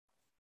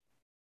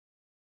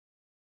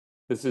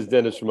This is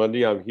Dennis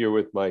Ramundi. I'm here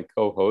with my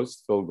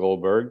co-host, Phil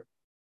Goldberg.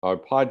 Our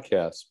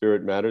podcast,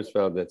 Spirit Matters,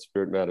 found at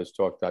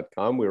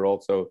spiritmatterstalk.com. We're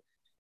also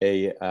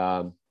a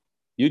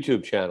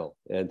YouTube channel.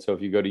 And so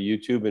if you go to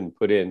YouTube and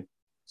put in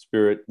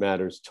Spirit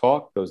Matters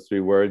Talk, those three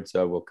words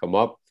will come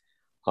up.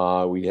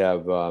 We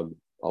have a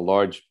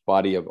large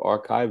body of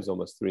archives,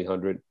 almost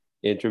 300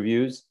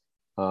 interviews.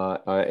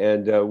 Our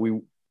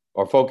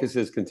focus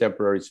is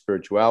contemporary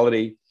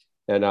spirituality.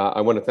 And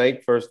I want to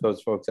thank first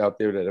those folks out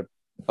there that have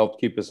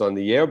helped keep us on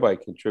the air by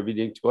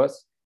contributing to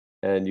us.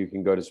 And you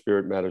can go to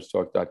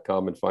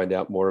spiritmatterstalk.com and find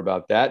out more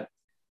about that.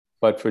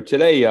 But for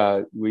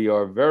today, we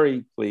are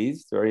very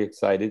pleased, very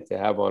excited to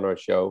have on our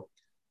show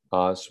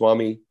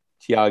Swami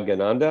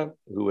Tyagananda,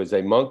 who is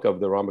a monk of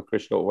the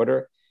Ramakrishna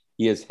Order.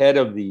 He is head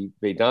of the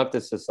Vedanta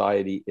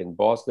Society in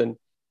Boston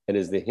and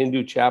is the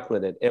Hindu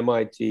chaplain at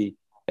MIT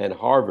and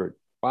Harvard.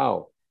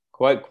 Wow,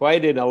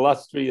 quite an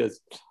illustrious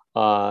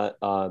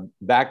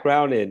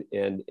background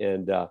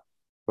and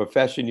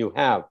profession you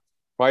have.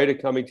 Prior to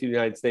coming to the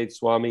United States,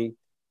 Swami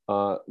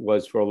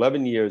was for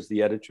 11 years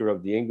the editor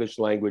of the English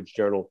language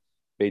journal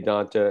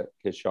Vedanta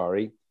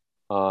Keshari,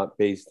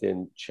 based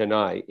in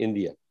Chennai,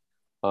 India.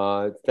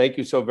 Thank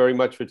you so very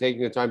much for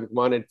taking the time to come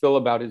on and Phil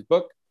about his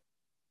book.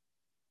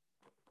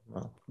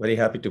 Well, very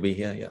happy to be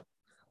here, yeah.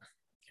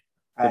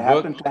 I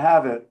happen to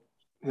have it.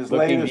 His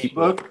latest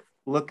book,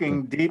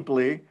 Looking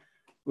Deeply,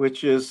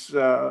 which is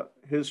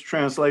his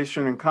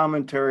translation and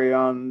commentary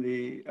on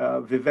the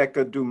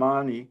Viveka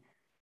Kudamani.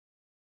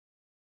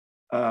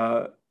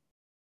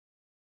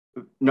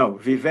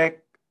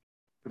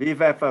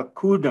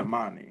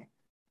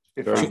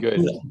 Very good.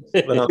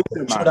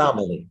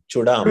 Chudamani.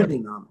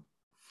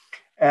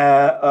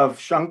 Of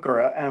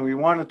Shankara. And we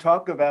want to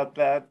talk about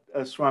that,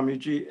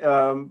 Swamiji.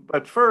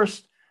 But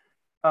first,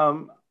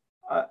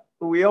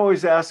 we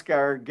always ask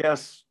our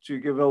guests to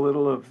give a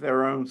little of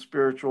their own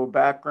spiritual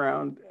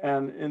background.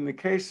 And in the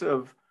case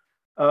of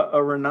a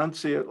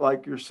renunciate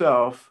like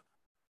yourself,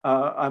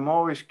 I'm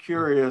always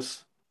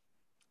curious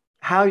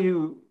how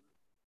you,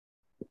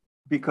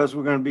 because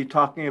we're going to be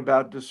talking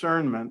about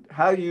discernment,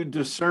 how you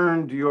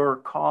discerned your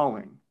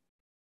calling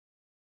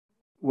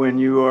when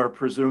you are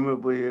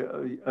presumably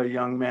a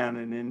young man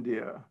in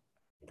India.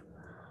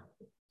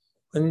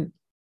 In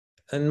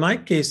my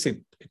case,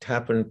 it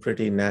happened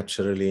pretty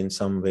naturally in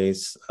some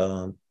ways.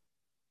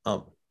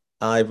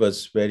 I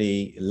was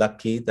very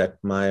lucky that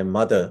my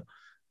mother,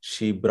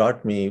 she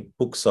brought me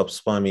books of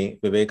Swami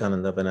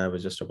Vivekananda when I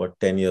was just about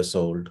 10 years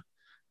old.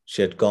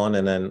 She had gone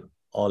on an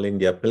all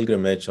India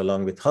pilgrimage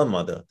along with her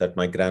mother, that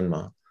my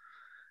grandma.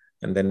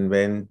 And then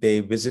when they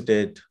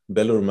visited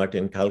Belur Math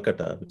in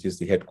Calcutta, which is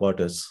the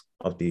headquarters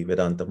of the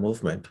Vedanta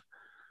movement,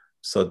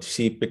 so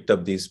she picked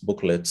up these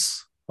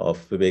booklets of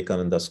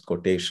Vivekananda's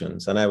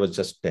quotations. And I was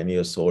just 10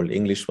 years old.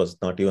 English was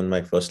not even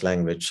my first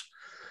language.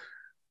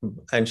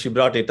 And she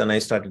brought it and I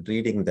started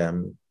reading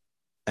them.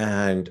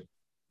 And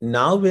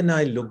now when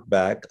I look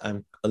back,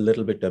 I'm a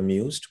little bit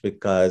amused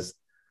because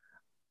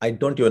I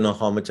don't even know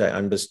how much I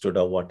understood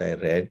or what I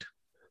read,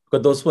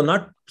 because those were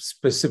not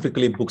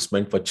specifically books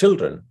meant for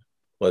children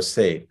per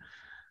se.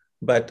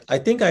 But I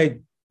think I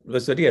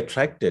was very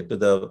attracted to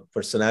the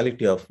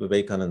personality of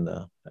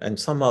Vivekananda and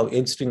somehow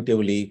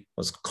instinctively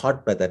was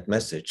caught by that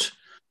message.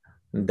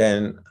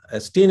 Then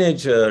as a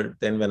teenager,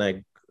 then when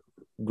I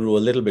grew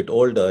a little bit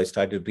older, I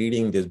started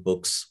reading these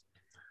books.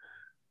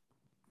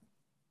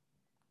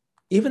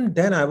 Even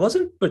then, I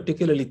wasn't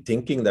particularly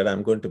thinking that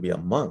I'm going to be a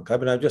monk. I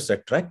mean, I'm just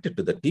attracted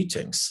to the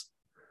teachings.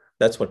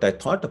 That's what I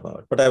thought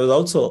about. But I was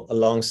also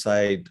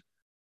alongside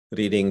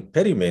reading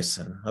Perry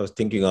Mason. I was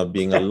thinking of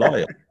being a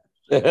lawyer.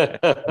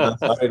 I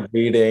started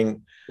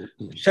reading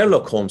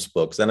Sherlock Holmes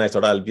books, and I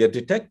thought I'll be a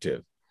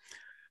detective.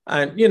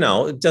 And,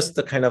 just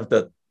the kind of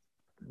the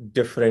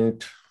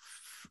different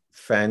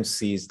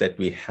fancies that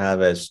we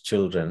have as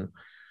children.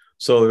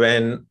 So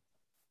when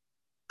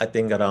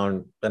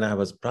I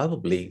was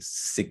probably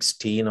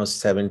 16 or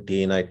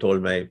 17, I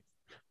told my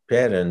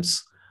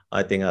parents,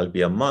 I think I'll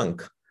be a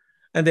monk.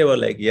 And they were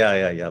like,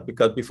 yeah.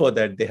 Because before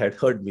that, they had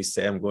heard me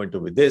say, I'm going to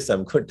be this,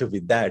 I'm going to be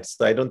that.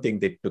 So I don't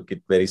think they took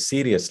it very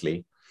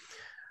seriously.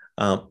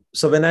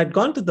 So when I'd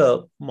gone to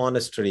the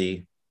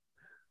monastery,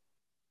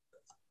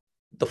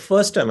 the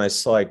first time I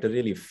saw it, I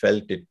really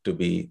felt it to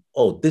be,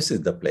 oh, this is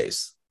the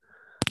place.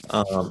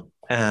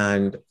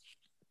 And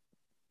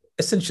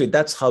essentially,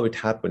 that's how it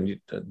happened.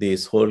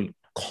 This whole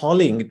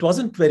calling, it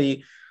wasn't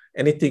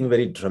anything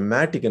very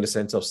dramatic in the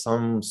sense of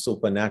some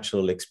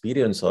supernatural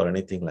experience or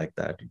anything like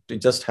that.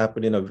 It just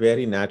happened in a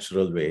very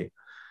natural way.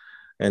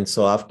 And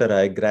so after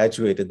I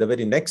graduated, the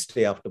very next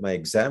day after my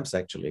exams,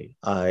 actually,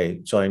 I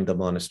joined the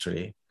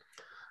monastery.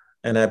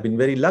 And I've been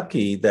very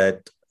lucky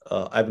that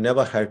I've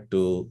never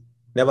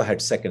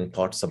had second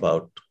thoughts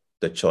about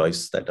the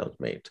choice that I was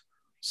made.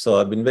 So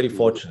I've been very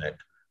fortunate.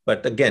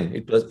 But again,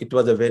 it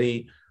was a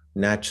very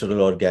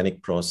natural,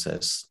 organic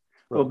process.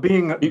 Well,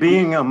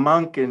 being a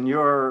monk in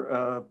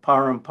your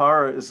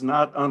parampara is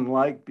not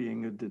unlike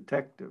being a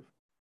detective.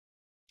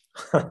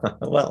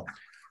 Well,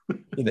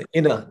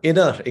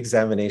 inner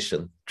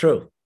examination,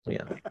 true,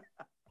 yeah.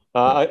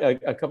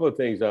 A couple of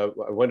things I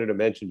wanted to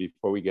mention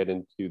before we get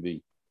into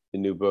the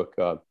new book.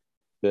 For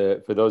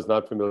those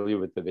not familiar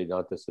with the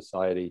Vedanta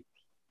Society,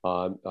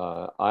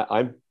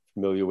 I'm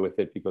familiar with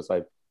it because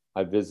I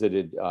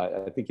visited.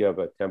 I think you have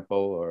a temple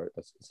or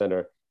a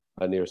center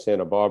near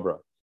Santa Barbara,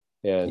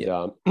 and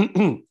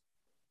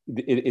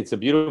it's a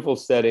beautiful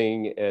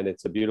setting and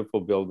it's a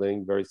beautiful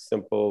building, very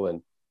simple.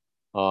 And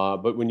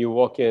but when you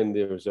walk in,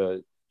 there's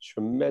a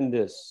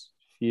tremendous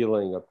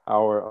feeling of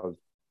power,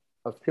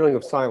 a feeling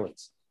of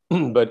silence,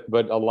 but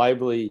a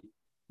lively,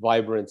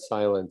 vibrant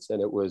silence,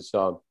 and it was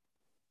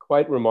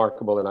quite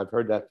remarkable. And I've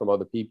heard that from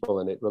other people,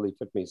 and it really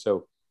took me.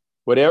 So,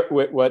 what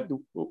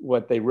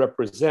they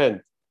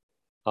represent,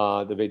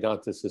 the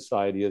Vedanta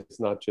Society, is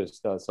not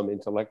just some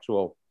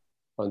intellectual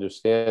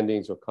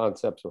understandings or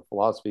concepts or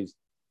philosophies,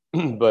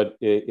 but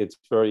it's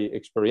very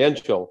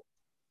experiential,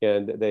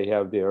 and they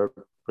have their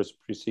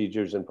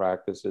procedures and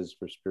practices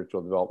for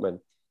spiritual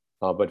development.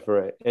 But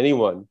for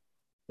anyone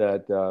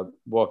that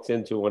walks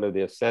into one of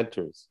their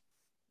centers,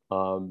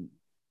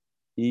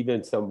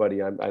 even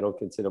somebody I don't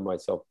consider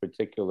myself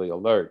particularly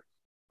alert,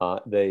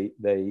 they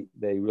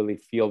really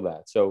feel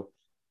that. So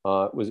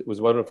it was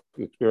a wonderful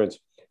experience.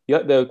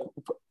 The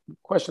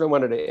question I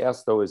wanted to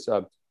ask though is,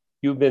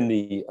 you've been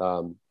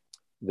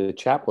the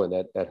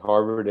chaplain at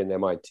Harvard and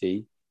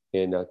MIT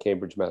in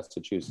Cambridge,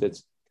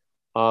 Massachusetts.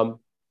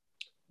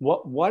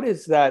 What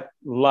is that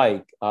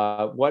like?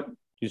 What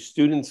do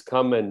students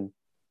come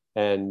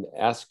and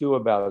ask you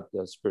about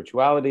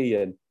spirituality,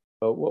 and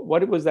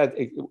what was that?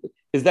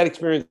 Is that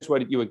experience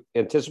what you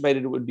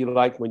anticipated it would be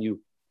like when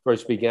you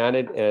first began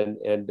it?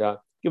 And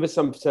give us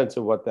some sense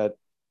of what that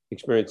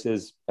experience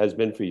has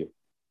been for you.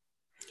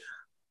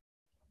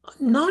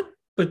 Not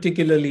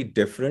particularly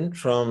different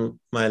from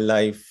my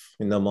life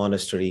in the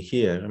monastery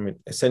here. I mean,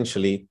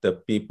 essentially, the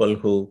people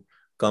who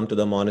come to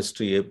the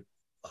monastery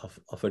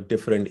of a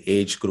different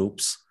age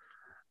groups.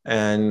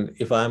 And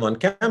if I'm on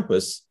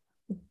campus,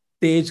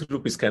 the age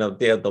group is kind of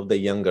there of the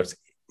younger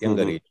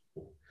age.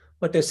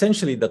 But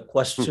essentially, the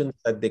questions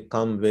that they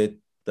come with,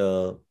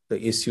 the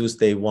issues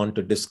they want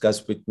to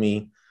discuss with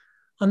me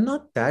are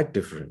not that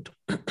different.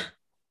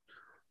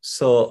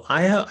 So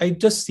I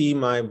just see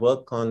my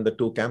work on the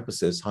two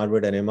campuses,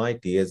 Harvard and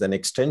MIT, as an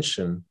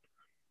extension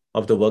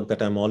of the work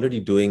that I'm already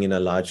doing in a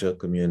larger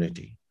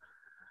community.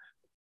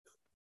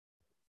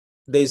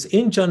 There's,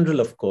 in general,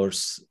 of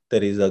course,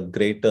 there is a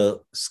greater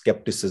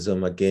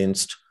skepticism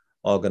against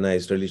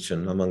organized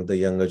religion among the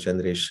younger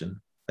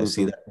generation. I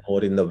see that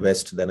more in the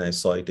West than I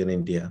saw it in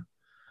India.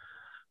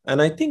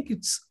 And I think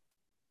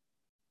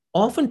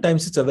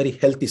oftentimes it's a very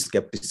healthy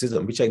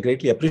skepticism, which I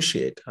greatly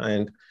appreciate.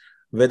 And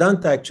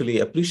Vedanta actually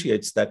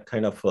appreciates that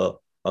kind of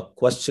a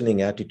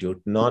questioning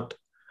attitude, not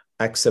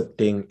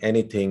accepting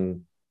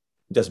anything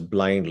just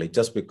blindly,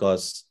 just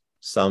because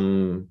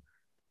some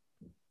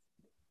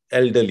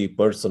elderly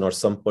person or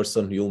some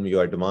person whom you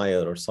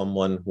admire or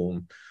someone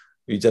whom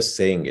you're just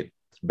saying it.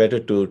 It's better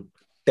to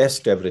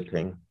test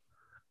everything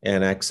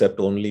and accept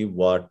only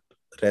what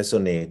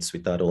resonates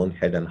with our own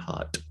head and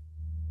heart.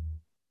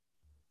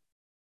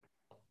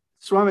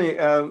 Swami,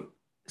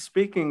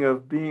 speaking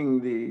of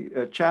being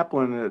the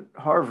chaplain at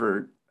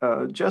Harvard,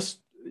 just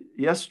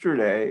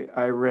yesterday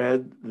I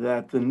read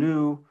that the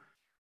new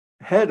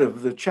head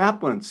of the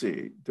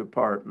chaplaincy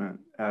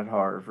department at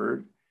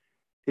Harvard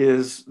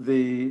is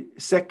the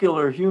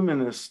secular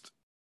humanist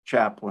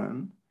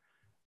chaplain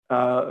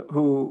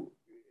who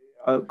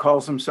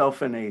calls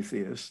himself an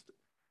atheist.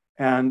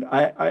 And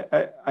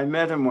I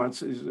met him once.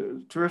 He's a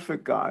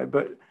terrific guy,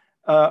 but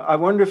I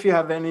wonder if you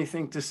have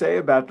anything to say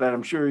about that.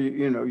 I'm sure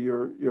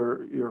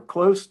you're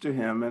close to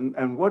him,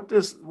 and what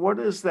are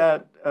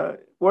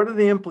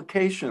the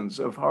implications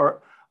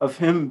of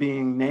him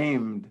being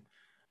named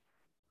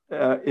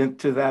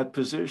into that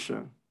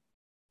position?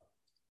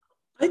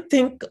 I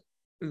think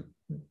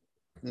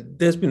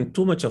there's been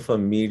too much of a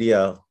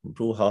media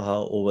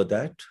brouhaha over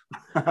that.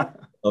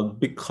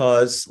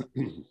 Because,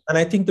 and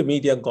I think the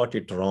media got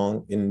it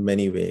wrong in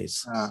many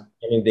ways. I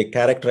mean, they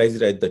characterize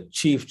it as the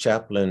chief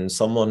chaplain,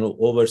 someone who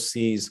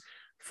oversees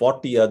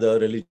 40 other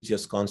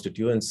religious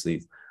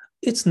constituencies.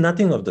 It's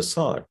nothing of the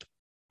sort.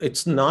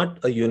 It's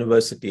not a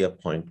university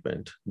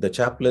appointment. The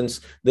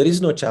chaplains, there is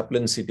no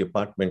chaplaincy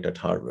department at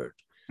Harvard.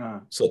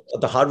 So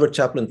the Harvard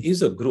chaplain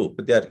is a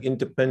group. They are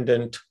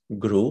independent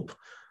group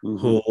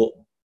who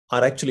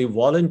are actually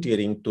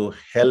volunteering to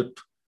help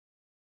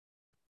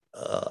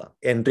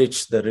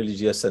enrich the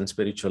religious and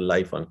spiritual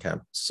life on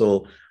campus.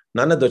 So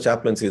none of the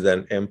chaplains is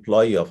an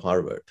employee of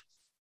Harvard.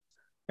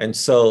 And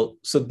so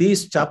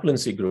these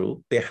chaplaincy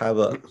group, they have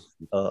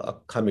a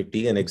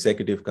committee, an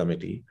executive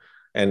committee,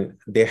 and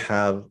they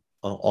have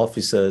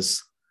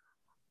officers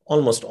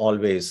almost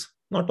always,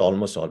 not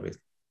almost always,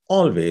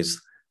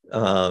 always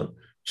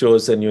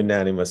chosen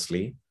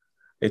unanimously.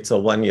 It's a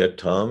one-year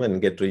term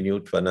and get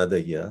renewed for another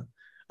year.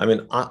 I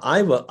mean,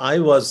 I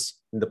was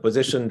in the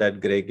position that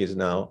Greg is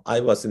now. I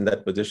was in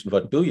that position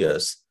for 2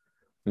 years,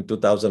 in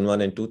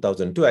 2001 and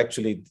 2002.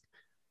 Actually,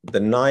 the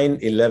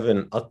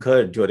 9/11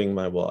 occurred during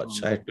my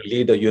watch. I had to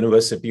lead a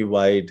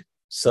university-wide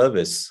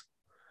service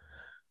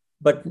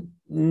but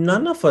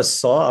none of us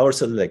saw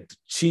ourselves like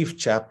chief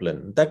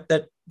chaplain.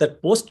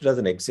 That post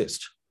doesn't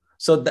exist.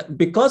 So that,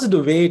 because of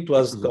the way it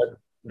was got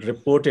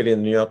reported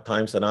in New York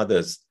Times and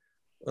others,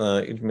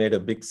 it made a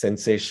big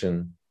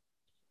sensation.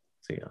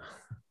 So,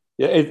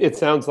 yeah, it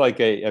sounds like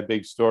a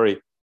big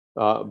story,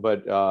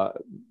 but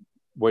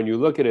when you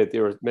look at it,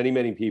 there are many,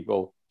 many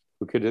people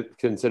who could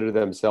consider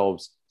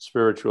themselves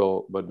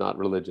spiritual but not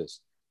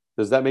religious.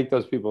 Does that make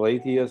those people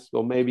atheists?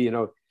 Well, maybe,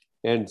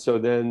 and so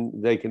then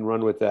they can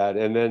run with that.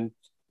 And then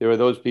there are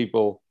those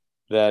people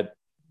that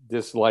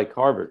dislike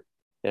Harvard,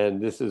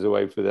 and this is a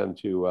way for them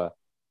to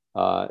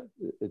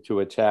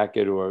attack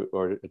it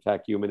or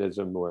attack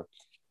humanism or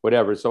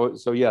whatever.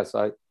 So yes,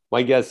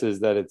 my guess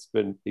is that it's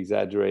been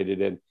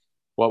exaggerated. And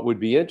what would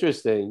be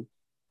interesting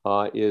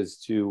is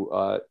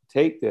to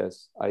take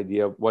this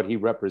idea of what he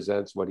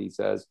represents, what he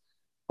says,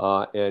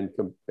 and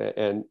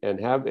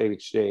have an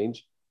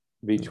exchange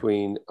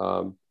between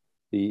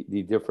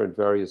the different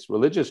various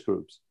religious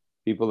groups,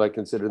 people that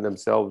consider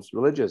themselves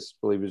religious,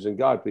 believers in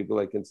God, people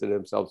that consider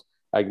themselves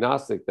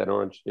agnostic, that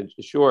aren't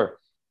sure.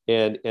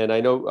 And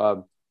I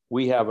know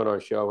we have on our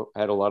show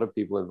had a lot of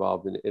people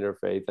involved in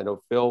interfaith. I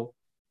know Phil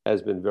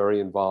has been very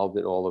involved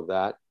in all of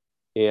that.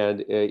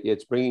 And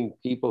it's bringing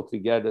people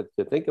together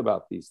to think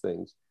about these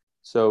things.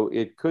 So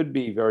it could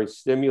be very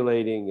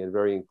stimulating and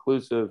very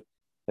inclusive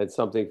and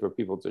something for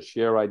people to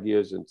share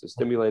ideas and to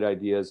stimulate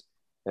ideas.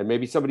 And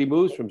maybe somebody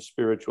moves from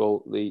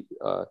spiritually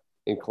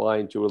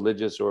inclined to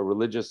religious, or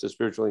religious to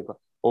spiritually inclined,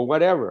 or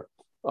whatever.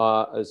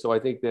 So I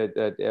think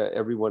that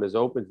everyone is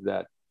open to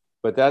that.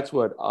 But that's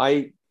what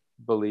I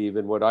believe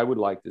and what I would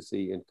like to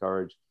see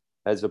encouraged,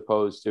 as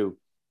opposed to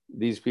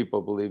these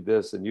people believe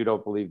this and you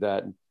don't believe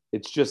that. And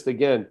it's just,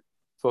 again,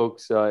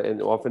 folks,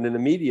 and often in the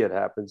media it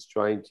happens,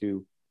 trying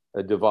to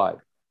divide.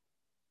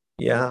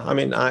 Yeah, I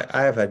mean,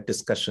 I have had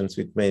discussions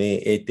with many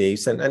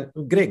atheists, and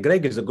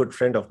Greg is a good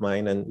friend of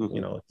mine, and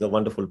he's a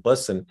wonderful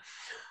person.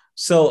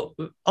 So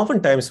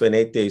oftentimes when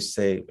atheists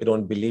say, we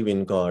don't believe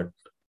in God,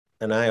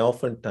 and I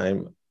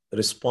oftentimes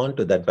respond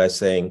to that by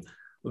saying,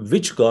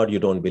 which God you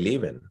don't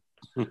believe in?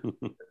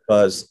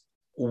 Because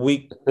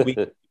we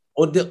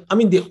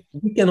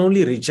can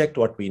only reject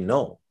what we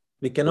know.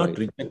 We cannot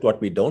reject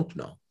what we don't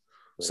know.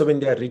 So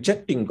when they are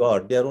rejecting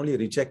God, they are only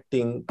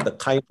rejecting the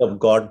kind of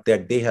God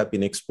that they have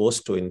been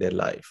exposed to in their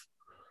life.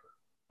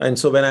 And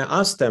so when I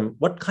ask them,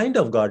 what kind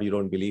of God you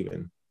don't believe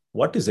in?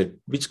 What is it?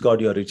 Which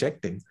God you are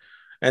rejecting?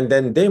 And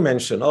then they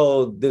mention,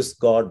 oh, this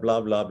God,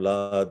 blah, blah,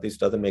 blah, this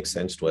doesn't make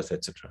sense to us,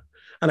 etc.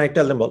 And I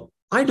tell them, well,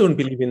 I don't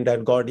believe in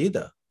that God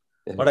either,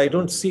 but I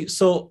don't see.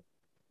 So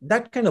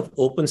that kind of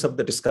opens up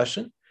the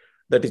discussion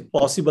that it's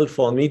possible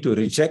for me to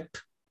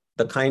reject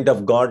the kind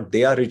of God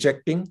they are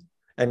rejecting,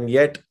 and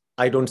yet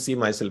I don't see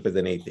myself as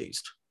an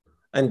atheist.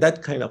 And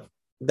that kind of,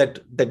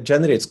 that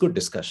generates good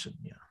discussion.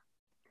 Yeah.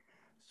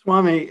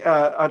 Swami,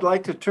 I'd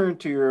like to turn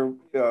to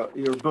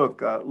your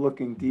book,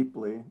 Looking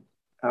Deeply.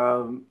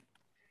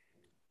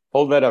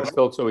 Hold that up,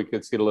 Phil, so we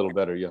could see it a little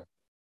better. Yeah.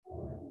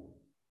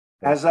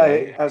 As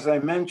I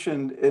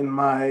mentioned in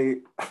my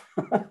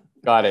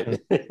got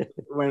it.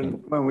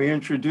 when we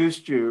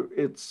introduced you,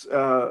 it's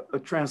a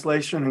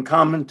translation and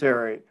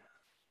commentary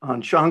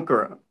on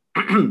Shankara.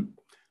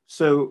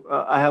 So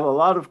I have a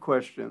lot of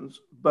questions,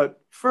 but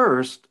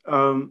first,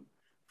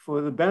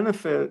 for the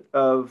benefit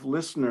of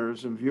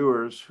listeners and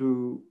viewers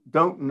who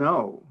don't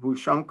know who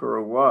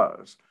Shankara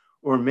was,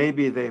 or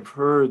maybe they've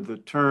heard the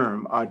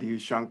term Adi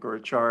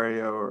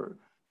Shankaracharya or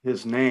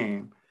his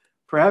name,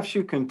 perhaps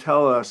you can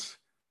tell us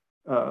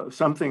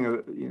something,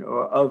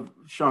 of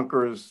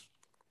Shankara's,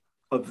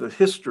 of the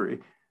history,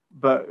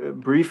 but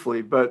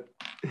briefly, but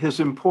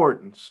his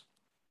importance.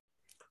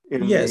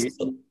 Yes.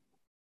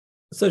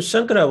 So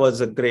Shankara was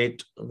a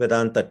great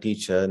Vedanta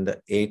teacher in the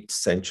 8th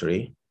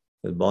century.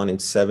 He was born in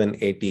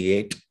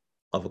 788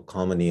 of a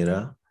common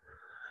era.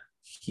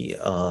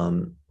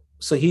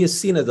 So he is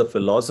seen as a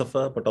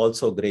philosopher, but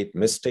also a great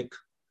mystic,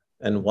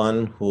 and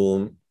one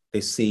whom they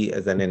see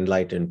as an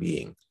enlightened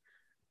being.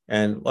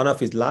 And one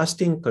of his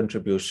lasting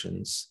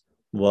contributions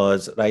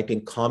was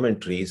writing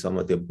commentaries on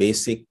the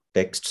basic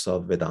texts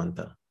of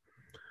Vedanta.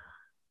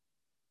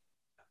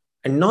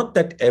 And not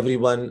that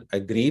everyone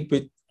agreed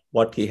with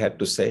what he had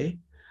to say.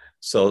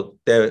 So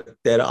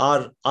there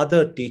are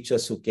other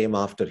teachers who came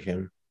after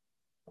him,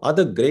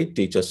 other great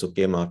teachers who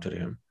came after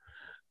him.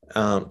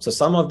 So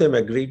some of them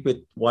agreed with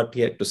what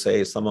he had to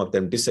say, some of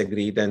them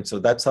disagreed. And so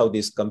that's how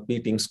these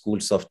competing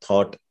schools of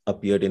thought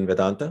appeared in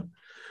Vedanta.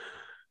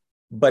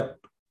 But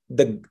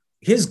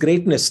his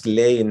greatness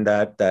lay in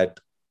that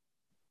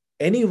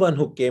anyone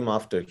who came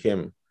after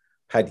him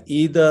had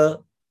either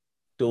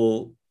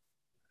to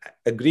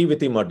agree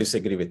with him or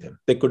disagree with him.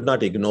 They could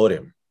not ignore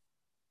him.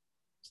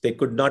 They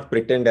could not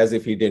pretend as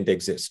if he didn't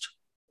exist.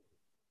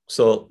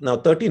 So now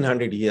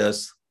 1300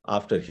 years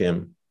after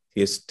him,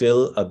 he is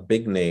still a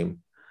big name,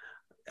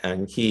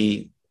 and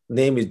his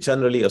name is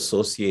generally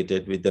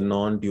associated with the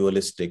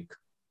non-dualistic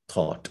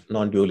thought,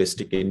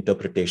 non-dualistic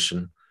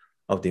interpretation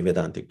of the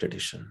Vedantic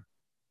tradition.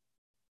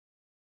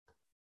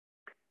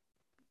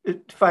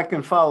 if I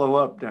can follow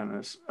up,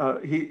 Dennis,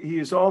 he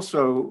is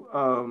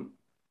also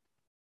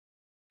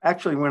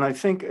actually, when I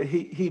think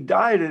he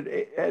died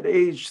at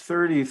age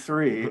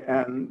 33,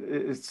 and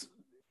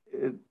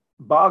it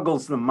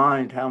boggles the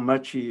mind how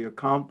much he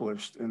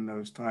accomplished in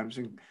those times,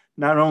 and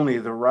not only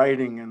the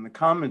writing and the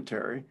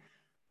commentary,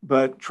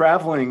 but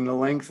traveling the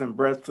length and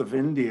breadth of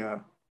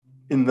India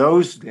in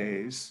those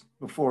days,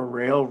 before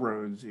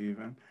railroads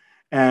even,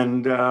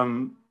 and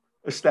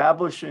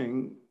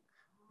establishing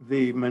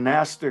the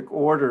monastic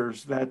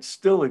orders that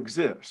still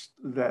exist,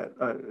 that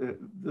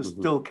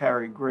still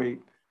carry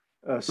great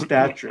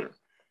stature.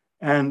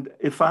 And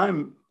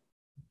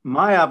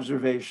my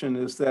observation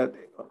is that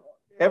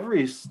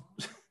every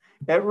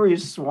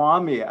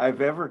Swami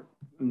I've ever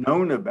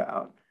known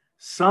about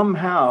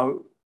somehow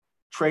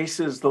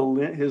traces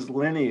his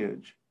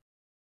lineage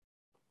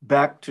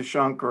back to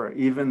Shankara,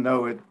 even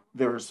though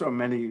there are so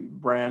many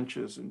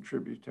branches and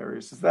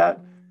tributaries. Is that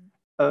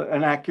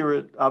an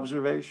accurate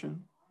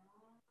observation?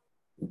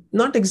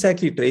 Not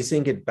exactly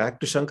tracing it back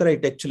to Shankara,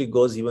 it actually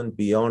goes even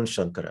beyond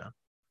Shankara.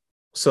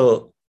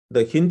 So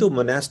the Hindu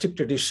monastic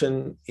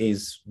tradition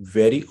is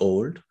very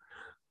old,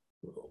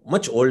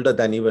 much older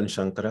than even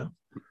Shankara.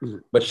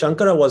 But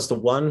Shankara was the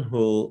one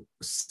who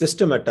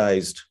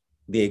systematized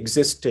the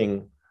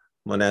existing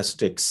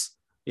monastics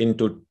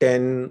into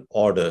 10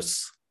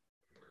 orders.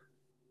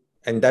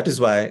 And that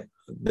is why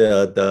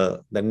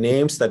the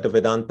names that the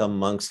Vedanta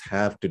monks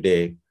have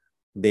today,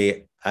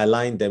 they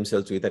align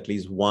themselves with at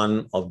least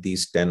one of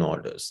these 10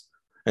 orders.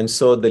 And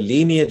so the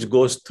lineage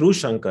goes through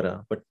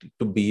Shankara, but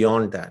to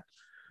beyond that.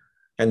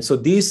 And so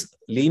these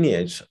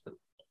lineage,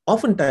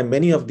 oftentimes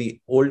many of the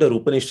older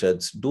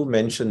Upanishads do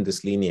mention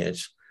this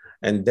lineage.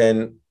 And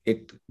then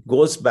it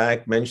goes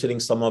back mentioning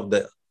some of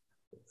the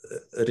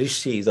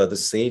rishis or the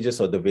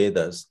sages or the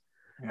Vedas.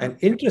 Yeah. And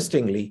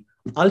interestingly,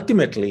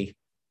 ultimately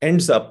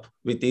ends up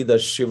with either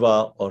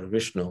Shiva or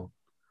Vishnu,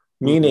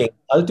 meaning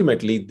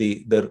ultimately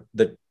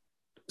the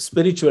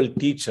spiritual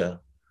teacher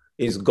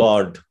is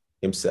God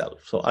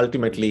himself. So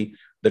ultimately,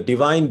 the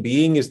divine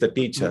being is the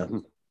teacher,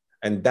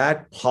 and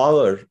that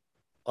power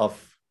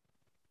of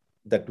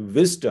that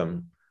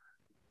wisdom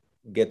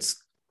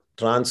gets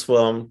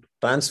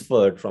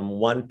transferred from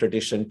one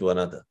tradition to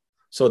another.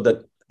 So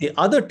that the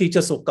other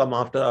teachers who come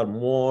after are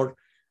more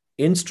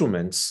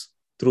instruments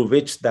through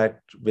which that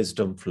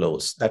wisdom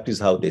flows. That is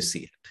how they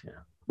see it. Yeah.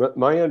 But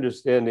my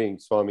understanding,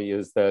 Swami,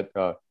 is that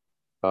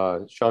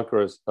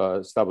Shankara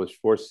established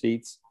 4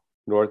 seats,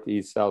 north,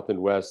 east, south, and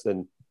west,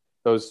 and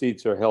those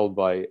seats are held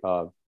by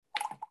a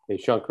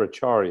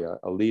Shankaracharya,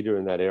 a leader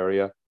in that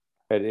area.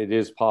 And it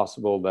is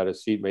possible that a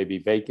seat may be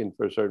vacant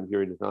for a certain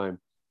period of time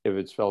if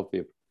it's felt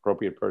the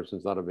appropriate person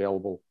is not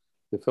available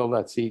to fill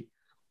that seat.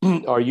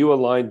 Are you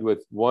aligned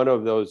with one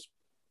of those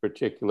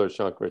particular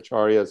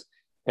Shankaracharyas?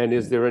 And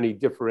is there any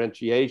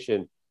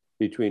differentiation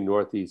between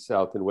north, east,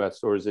 south, and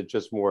west, or is it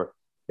just more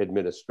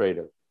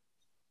administrative?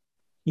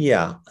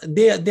 Yeah,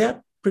 they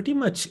are pretty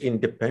much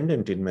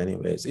independent in many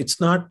ways. It's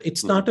not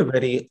a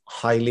very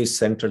highly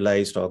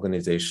centralized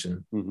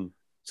organization. Mm-hmm.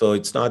 So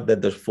it's not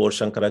that the 4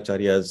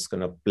 Shankaracharyas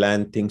going to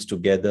plan things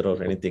together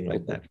or anything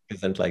like that. It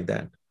isn't like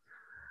that.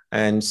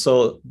 And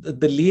so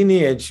the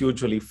lineage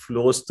usually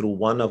flows through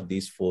one of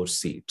these 4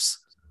 seats.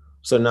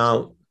 So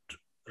now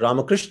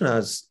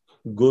Ramakrishna's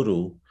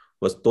guru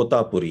was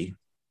Totapuri.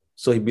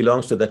 So he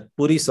belongs to that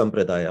Puri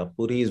Sampradaya.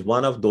 Puri is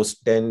one of those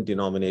 10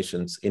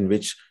 denominations in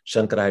which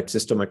Shankara had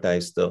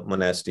systematized the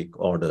monastic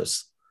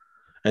orders.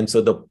 And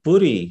so the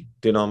Puri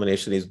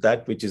denomination is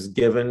that which is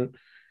given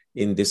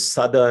in the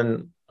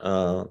southern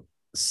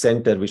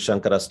center which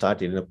Shankara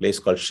started in a place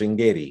called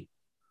Sringeri.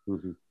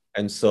 Mm-hmm.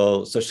 And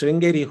so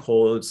Sringeri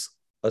holds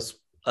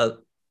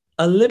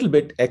a little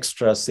bit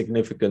extra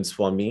significance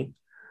for me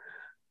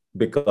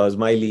because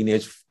my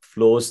lineage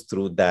flows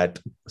through that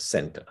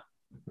center.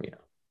 Yeah.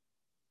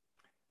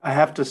 I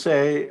have to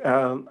say,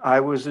 I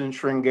was in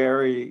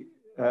Sringeri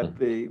at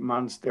the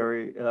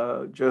monastery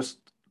just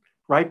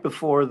right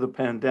before the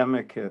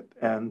pandemic hit.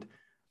 And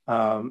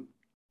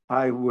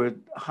I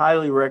would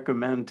highly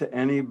recommend to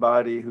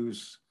anybody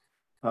who's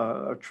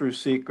a true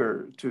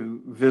seeker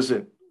to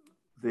visit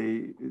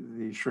the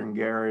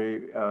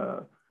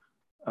Sringeri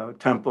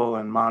temple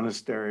and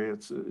monastery.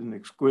 It's an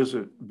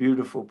exquisite,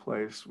 beautiful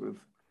place with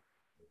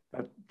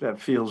that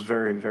feels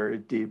very, very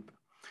deep.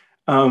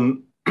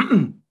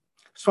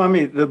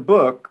 Swami, the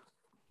book,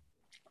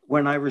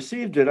 when I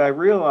received it, I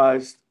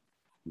realized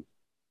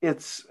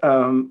it's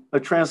a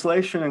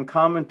translation and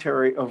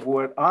commentary of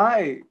what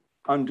I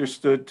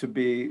understood to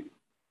be,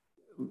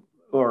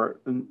 or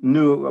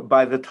knew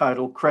by the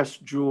title,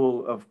 Crest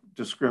Jewel of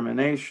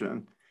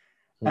Discrimination.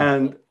 Mm-hmm.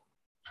 And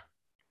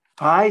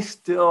I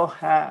still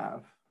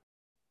have,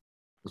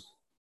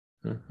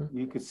 mm-hmm.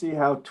 you can see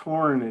how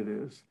torn it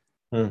is.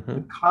 Mm-hmm.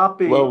 The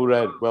copy. Well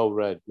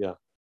read, yeah.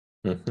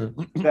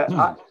 Mm-hmm.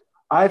 That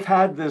I've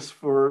had this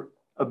for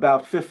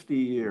about 50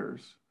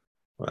 years.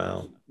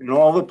 Wow. In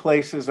all the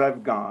places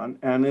I've gone.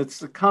 And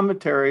it's a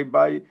commentary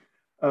by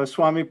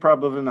Swami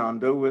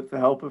Prabhavananda with the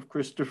help of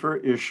Christopher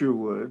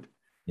Isherwood.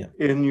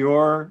 in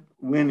your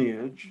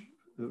lineage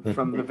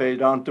from the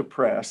Vedanta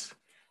Press.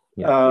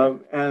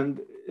 And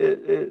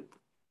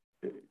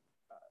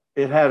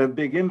it had a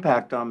big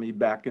impact on me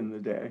back in the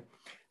day.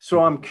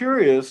 So I'm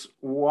curious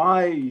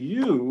why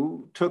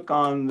you took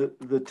on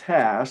the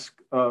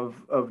task of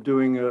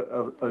doing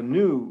a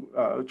new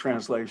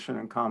translation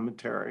and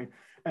commentary,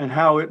 and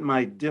how it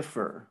might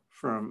differ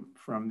from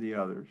the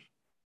others.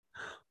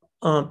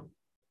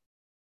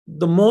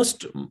 The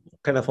most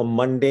kind of a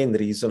mundane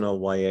reason of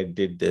why I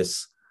did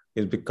this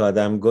is because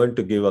I'm going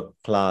to give a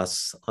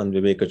class on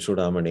Viveka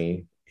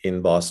Chudamani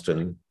in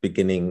Boston,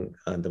 beginning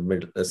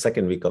the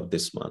second week of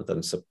this month,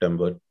 on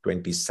September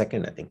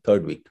 22nd, I think,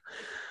 third week.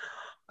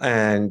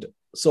 And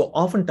so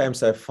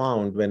oftentimes I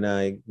found when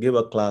I give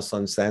a class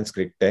on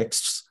Sanskrit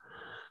texts,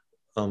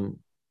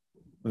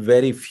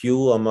 very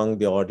few among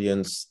the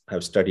audience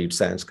have studied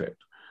Sanskrit.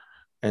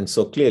 And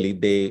so clearly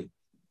they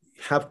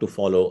have to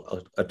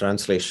follow a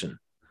translation.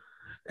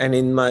 And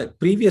in my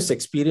previous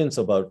experience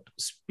about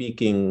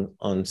speaking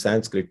on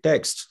Sanskrit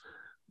texts,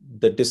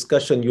 the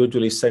discussion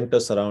usually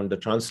centers around the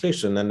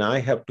translation, and I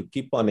have to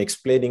keep on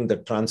explaining the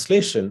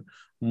translation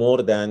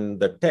more than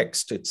the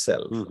text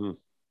itself.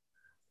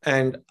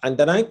 And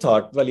then I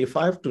thought, well, if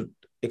I have to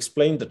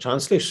explain the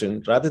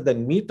translation, rather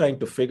than me trying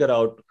to figure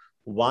out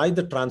why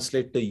the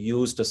translator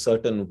used a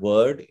certain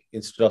word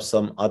instead of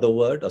some other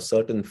word, a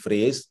certain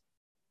phrase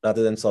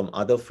rather than some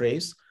other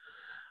phrase,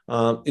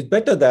 it's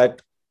better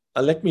that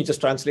let me just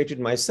translate it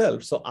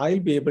myself. So I'll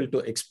be able to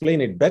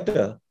explain it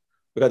better,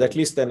 because at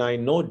least then I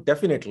know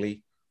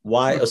definitely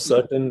why a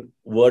certain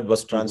word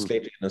was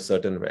translated in a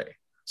certain way.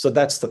 So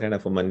that's the kind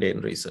of a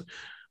mundane reason.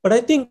 But I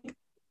think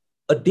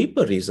a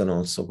deeper reason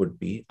also would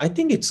be, I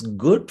think it's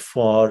good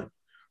for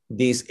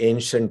these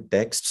ancient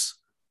texts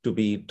to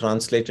be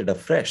translated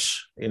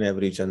afresh in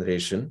every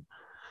generation,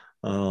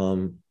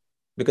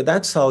 because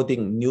that's how the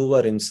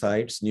newer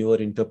insights, newer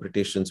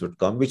interpretations would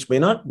come, which may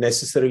not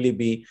necessarily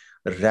be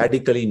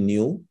radically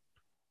new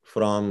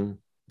from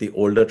the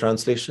older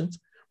translations,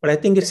 but I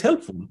think it's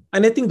helpful.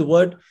 And I think the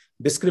word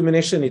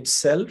discrimination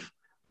itself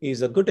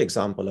is a good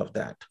example of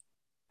that.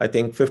 I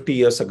think 50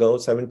 years ago,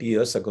 70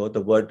 years ago,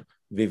 the word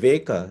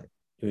viveka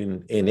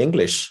in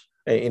English,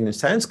 in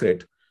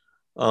Sanskrit,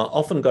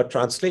 often got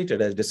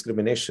translated as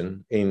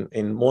discrimination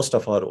in most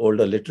of our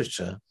older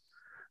literature.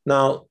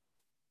 Now,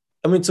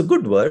 I mean, it's a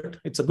good word,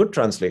 it's a good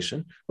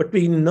translation, but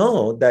we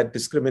know that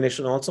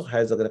discrimination also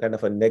has a kind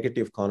of a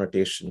negative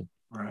connotation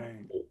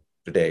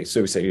today.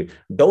 So we say,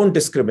 don't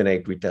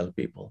discriminate, we tell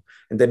people.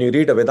 And then you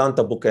read a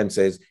Vedanta book and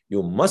says,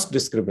 you must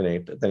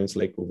discriminate. Then it's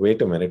like,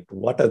 wait a minute,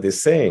 what are they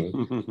saying?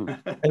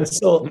 And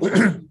so,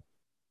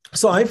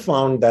 so I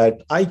found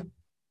that I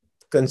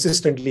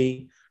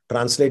consistently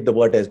translate the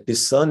word as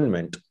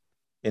discernment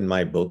in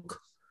my book.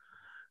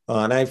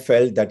 And I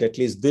felt that at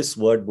least this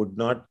word would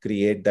not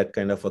create that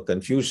kind of a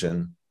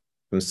confusion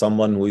in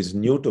someone who is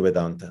new to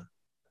Vedanta.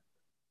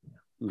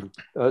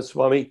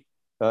 Swami,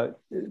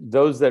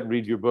 those that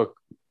read your book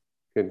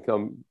can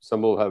come,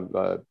 some will have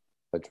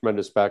a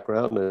tremendous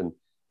background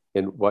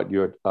in what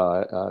you're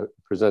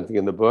presenting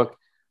in the book.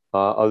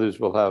 Others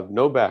will have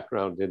no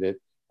background in it.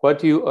 What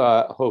do you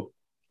hope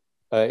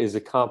is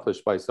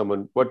accomplished by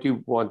someone? What do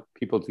you want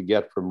people to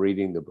get from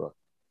reading the book?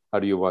 How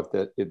do you want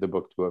the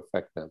book to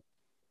affect them?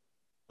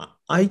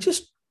 I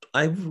just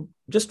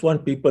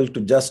want people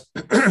to just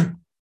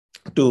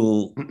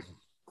to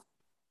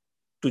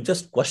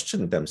just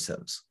question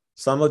themselves.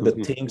 Some of the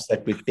things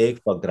that we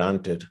take for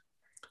granted,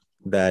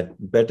 that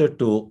better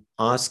to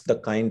ask the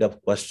kind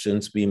of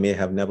questions we may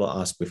have never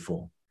asked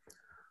before.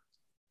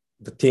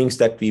 The things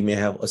that we may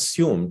have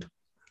assumed,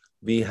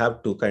 we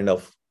have to kind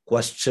of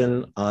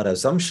question our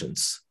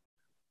assumptions.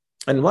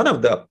 And one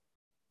of the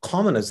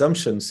common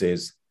assumptions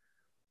is,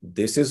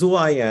 this is who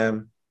I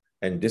am,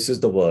 and this is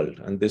the world,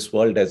 and this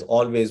world has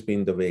always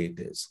been the way it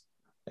is.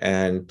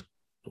 And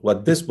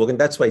what this book, and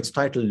that's why it's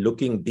titled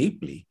Looking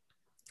Deeply.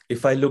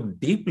 If I look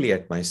deeply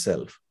at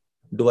myself,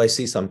 do I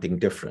see something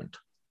different?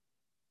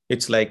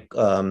 It's like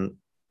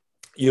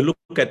you look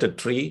at a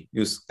tree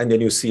and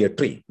then you see a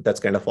tree. That's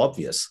kind of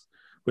obvious.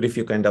 But if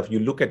you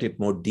look at it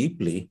more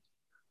deeply,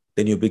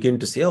 then you begin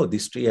to say, oh,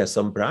 this tree has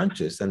some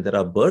branches and there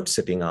are birds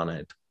sitting on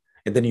it.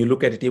 And then you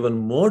look at it even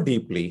more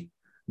deeply,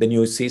 then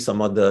you see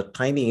some other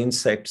tiny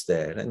insects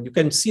there. And you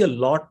can see a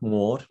lot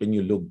more when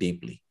you look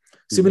deeply.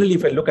 Similarly,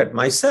 if I look at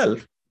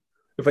myself,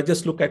 if I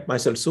just look at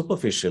myself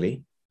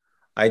superficially,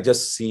 I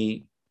just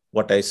see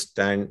what I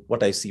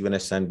see when I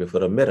stand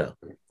before a mirror.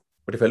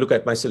 But if I look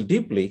at myself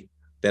deeply,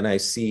 then I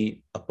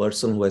see a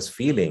person who has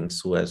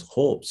feelings, who has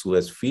hopes, who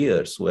has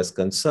fears, who has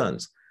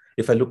concerns.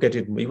 If I look at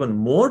it even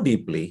more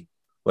deeply,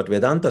 what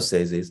Vedanta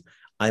says is,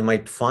 I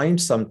might find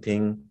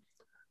something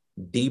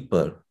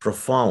deeper,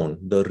 profound,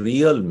 the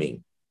real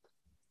me.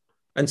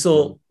 And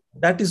so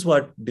that is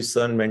what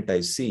discernment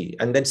I see.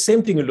 And then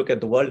same thing, you look at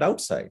the world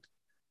outside.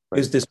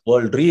 Is this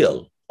world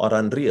real or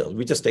unreal?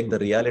 We just take the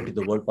reality of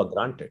the world for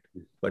granted,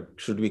 but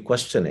should we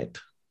question it?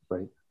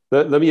 Right.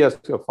 Let me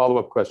ask a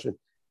follow-up question.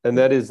 And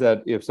that is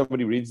that if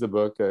somebody reads the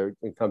book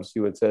and comes to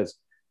you and says,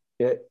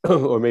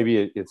 or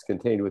maybe it's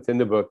contained within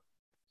the book,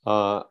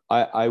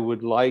 I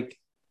would like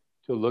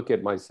to look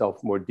at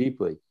myself more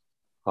deeply.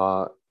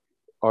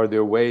 Are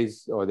there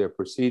ways, are there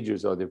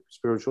procedures, are there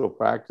spiritual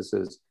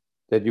practices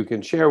that you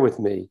can share with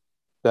me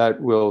that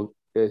will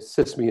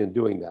assist me in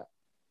doing that?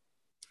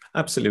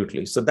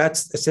 Absolutely. So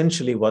that's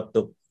essentially what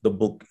the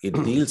book, it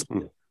deals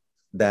with,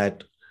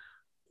 that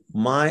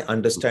my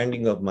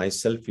understanding of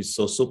myself is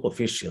so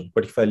superficial.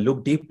 But if I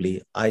look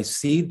deeply, I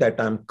see that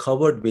I'm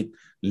covered with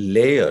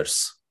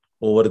layers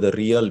over the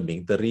real me.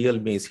 The real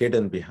me is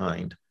hidden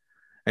behind.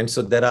 And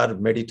so there are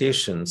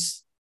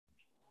meditations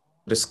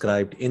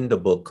prescribed in the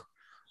book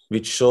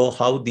which show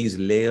how these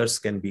layers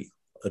can be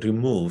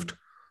removed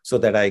so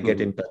that I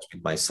get in touch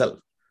with myself.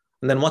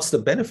 And then what's the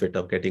benefit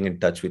of getting in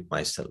touch with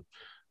myself?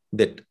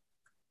 That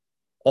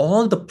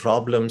all the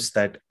problems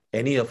that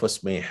any of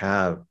us may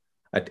have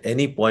at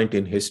any point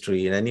in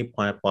history, in any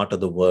part of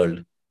the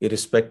world,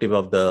 irrespective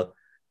of the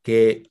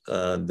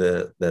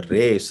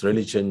race,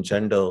 religion,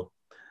 gender,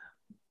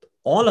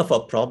 all of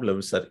our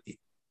problems are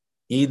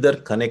either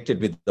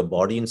connected with the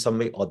body in some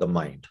way or the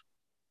mind.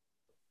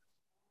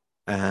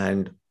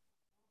 And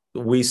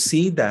we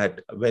see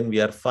that when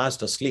we are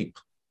fast asleep,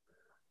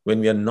 when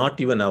we are not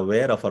even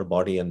aware of our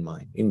body and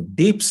mind, in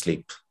deep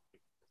sleep,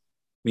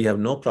 we have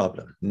no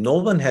problem. No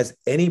one has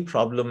any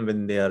problem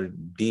when they are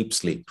deep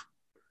sleep.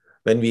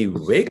 When we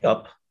wake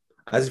up,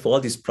 as if all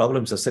these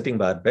problems are sitting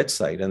by our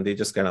bedside and they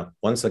just kind of,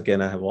 once again,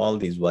 I have all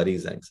these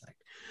worries, anxiety.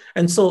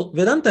 And so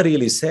Vedanta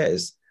really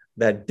says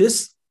that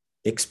this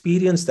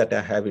experience that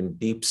I have in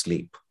deep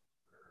sleep,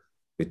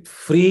 with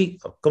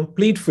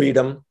complete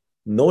freedom,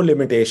 no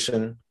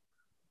limitation,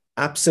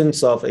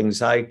 absence of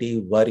anxiety,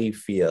 worry,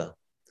 fear.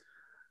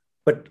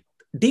 But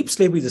deep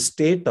sleep is a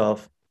state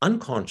of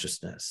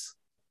unconsciousness.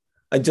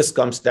 It just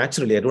comes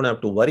naturally. I don't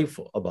have to worry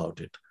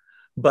about it.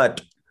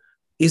 But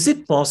is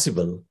it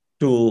possible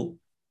to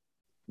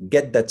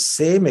get that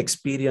same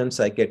experience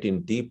I get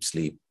in deep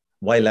sleep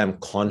while I'm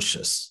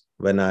conscious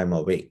when I'm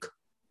awake?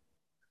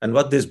 And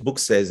what this book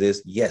says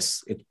is,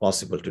 yes, it's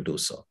possible to do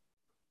so.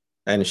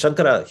 And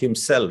Shankaracharya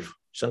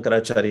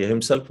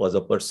himself was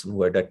a person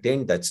who had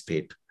attained that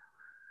state.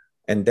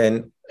 And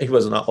then he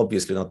was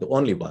obviously not the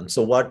only one.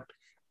 So what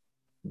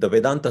the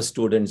Vedanta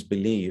students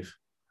believe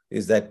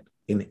is that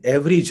in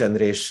every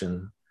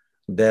generation,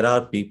 there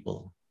are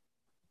people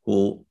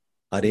who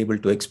are able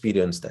to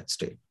experience that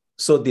state.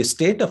 So the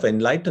state of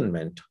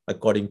enlightenment,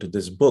 according to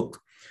this book,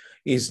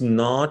 is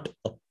not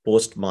a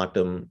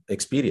post-mortem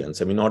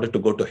experience. I mean, in order to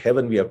go to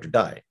heaven, we have to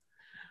die.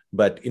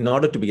 But in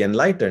order to be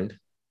enlightened,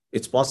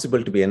 it's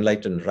possible to be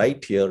enlightened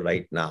right here,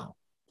 right now.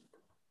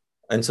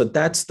 And so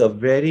that's the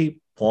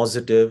very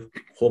positive,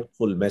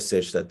 hopeful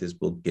message that this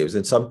book gives,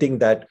 and something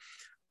that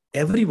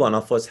every one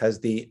of us has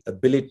the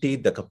ability,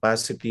 the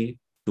capacity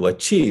to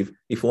achieve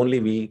if only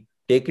we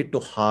take it to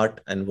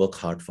heart and work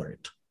hard for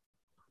it.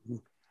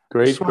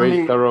 Great, Swami,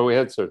 great, thorough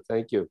answer.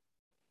 Thank you.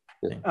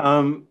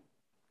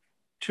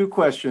 Two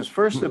questions.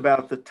 First,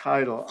 about the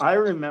title. I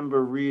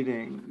remember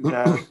reading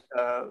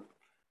that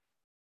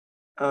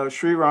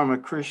Sri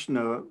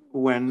Ramakrishna,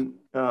 when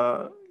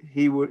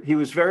he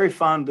was very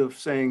fond of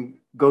saying,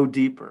 "Go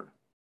deeper,"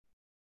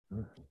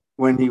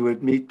 when he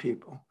would meet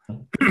people.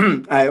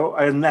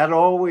 And that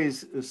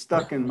always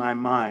stuck in my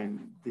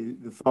mind,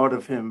 the thought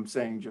of him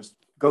saying, just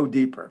go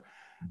deeper.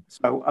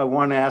 So I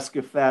want to ask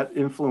if that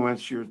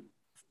influenced your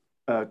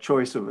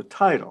choice of a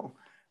title.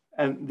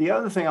 And the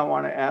other thing I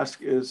want to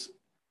ask is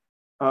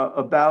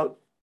about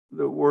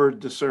the word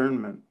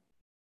discernment,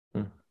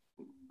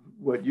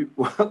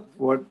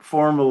 what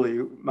formerly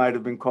might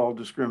have been called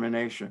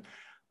discrimination.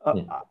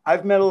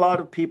 I've met a lot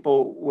of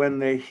people when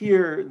they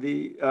hear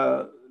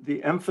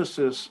the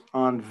emphasis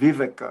on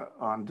viveka,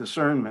 on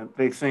discernment,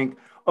 they think,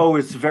 oh,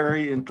 it's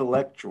very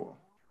intellectual.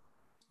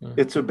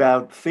 It's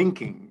about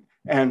thinking,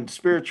 and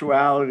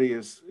spirituality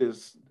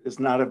is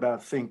not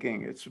about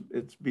thinking.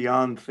 It's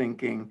beyond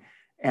thinking.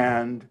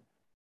 And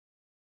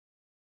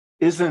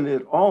isn't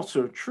it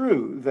also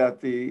true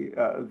that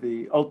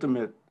the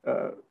ultimate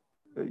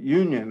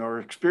union or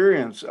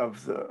experience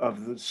of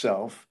the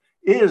self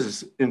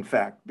is in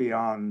fact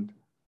beyond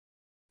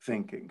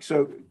thinking?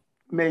 So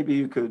maybe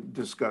you could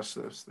discuss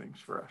those things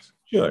for us.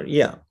 Sure,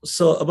 yeah.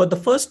 So about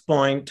the first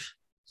point,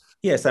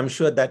 yes, I'm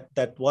sure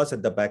that was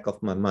at the back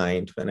of my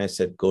mind when I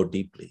said go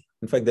deeply.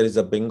 In fact, there is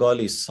a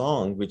Bengali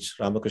song which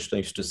Ramakrishna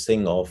used to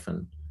sing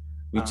often,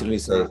 which really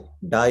says,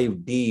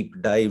 dive deep,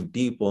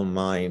 oh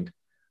mind.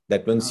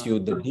 That once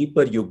the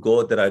deeper you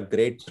go, there are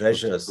great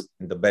treasures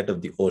in the bed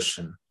of the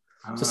ocean.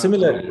 So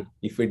similarly,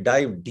 if we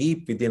dive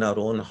deep within our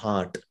own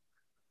heart,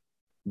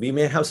 we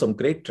may have some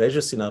great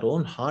treasures in our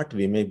own heart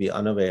we may be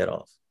unaware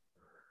of.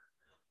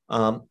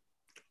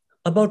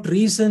 About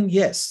reason,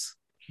 yes,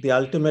 the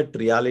ultimate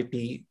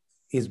reality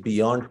is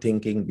beyond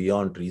thinking,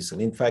 beyond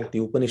reason. In fact, the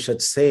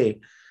Upanishads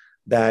say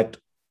that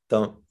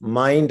the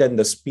mind and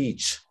the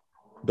speech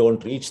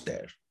don't reach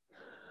there.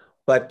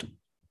 But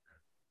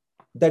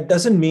that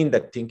doesn't mean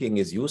that thinking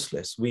is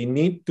useless. We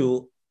need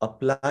to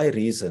apply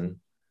reason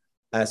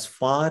as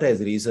far as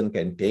reason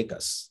can take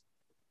us.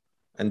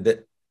 And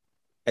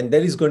And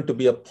there is going to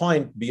be a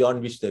point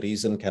beyond which the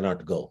reason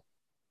cannot go.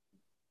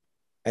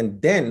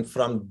 And then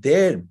from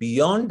there,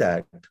 beyond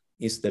that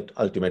is that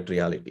ultimate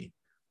reality.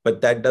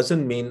 But that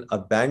doesn't mean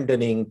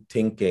abandoning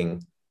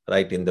thinking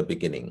right in the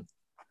beginning.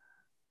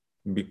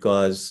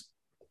 Because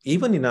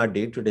even in our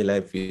day-to-day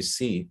life, we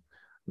see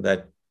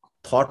that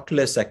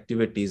thoughtless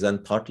activities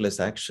and thoughtless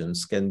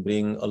actions can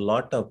bring a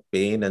lot of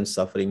pain and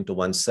suffering to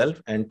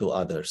oneself and to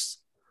others.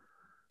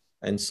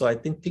 And so I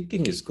think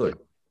thinking is good.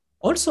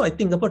 Also, I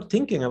think about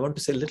thinking, I want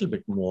to say a little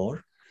bit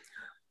more.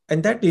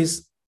 And that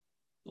is,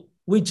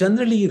 we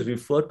generally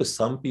refer to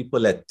some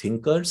people as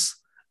thinkers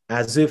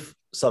as if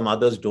some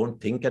others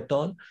don't think at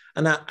all.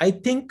 And I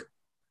think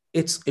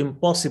it's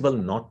impossible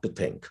not to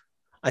think.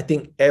 I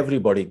think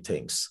everybody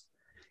thinks.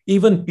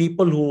 Even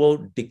people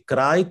who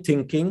decry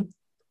thinking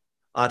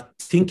are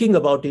thinking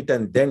about it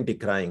and then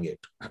decrying it.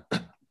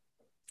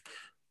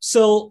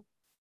 So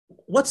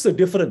what's the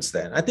difference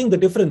then? I think the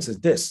difference is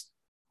this.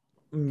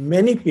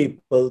 Many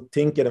people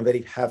think in a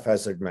very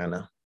haphazard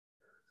manner.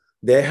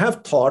 They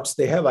have thoughts,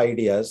 they have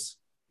ideas,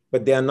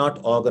 but they are not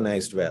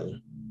organized well.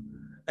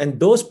 And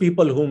those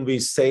people whom we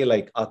say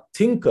like are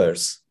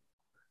thinkers,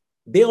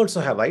 they also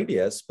have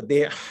ideas, but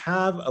they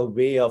have a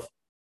way of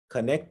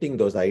connecting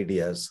those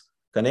ideas,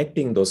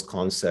 connecting those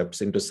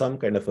concepts into some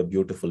kind of a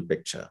beautiful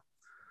picture.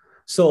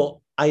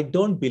 So I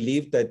don't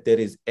believe that there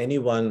is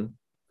anyone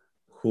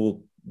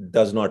who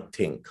does not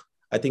think.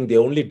 I think the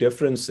only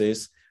difference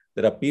is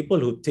there are people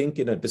who think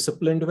in a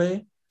disciplined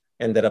way,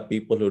 and there are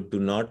people who do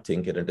not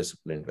think in a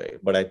disciplined way.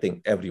 But I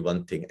think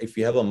everyone thinks. If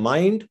you have a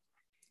mind,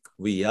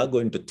 we are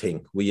going to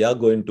think, we are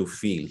going to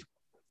feel.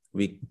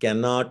 We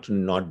cannot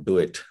not do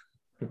it.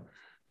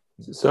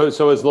 So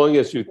as long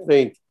as you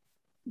think,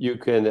 you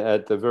can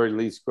at the very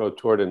least grow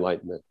toward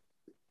enlightenment.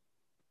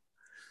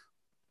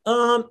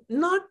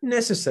 Not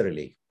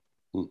necessarily,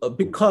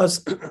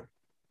 because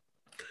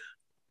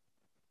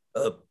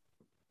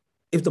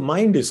if the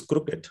mind is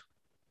crooked,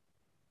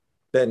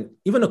 then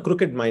even a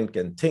crooked mind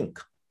can think.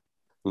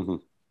 Mm-hmm.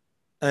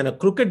 And a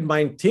crooked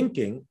mind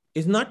thinking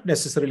is not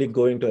necessarily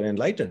going to an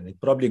enlightenment, it's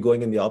probably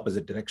going in the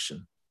opposite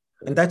direction.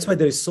 And that's why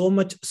there is so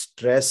much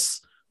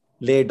stress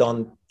laid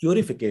on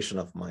purification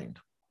of mind.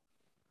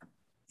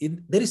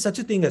 There is such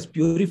a thing as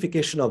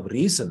purification of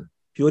reason,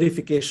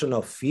 purification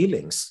of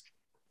feelings.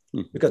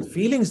 Because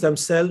feelings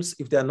themselves,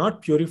 if they are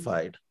not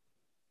purified,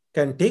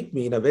 can take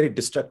me in a very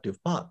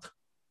destructive path.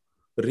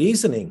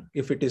 Reasoning,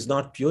 if it is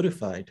not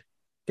purified,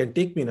 can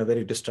take me in a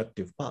very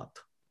destructive path.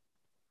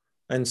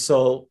 And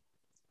so,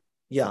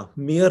 yeah,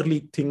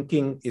 merely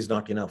thinking is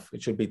not enough.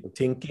 It should be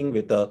thinking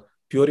with a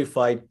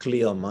purified,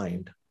 clear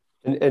mind.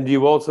 And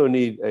you also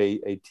need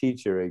a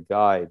teacher, a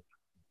guide.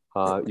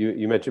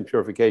 You mentioned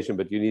purification,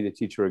 but you need a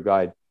teacher, a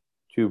guide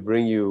to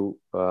bring you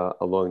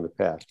along the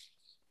path.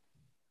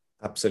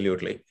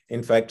 Absolutely.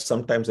 In fact,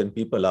 sometimes when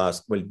people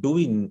ask, well, do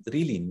we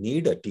really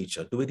need a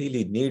teacher? Do we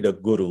really need a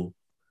guru?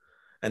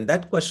 And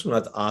that question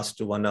was asked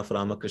to one of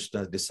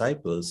Ramakrishna's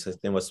disciples. His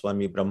name was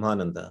Swami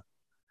Brahmananda.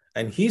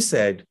 And he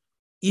said,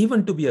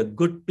 even to be a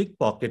good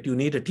pickpocket, you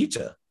need a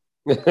teacher.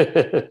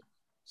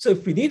 So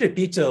if we need a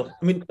teacher,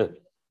 I mean,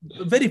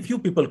 very few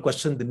people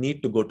question the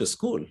need to go to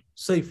school.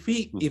 So if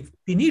we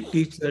need a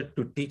teacher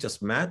to teach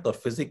us math or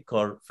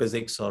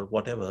physics or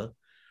whatever,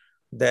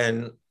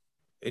 then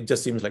it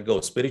just seems like,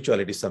 oh,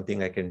 spirituality is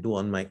something I can do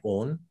on my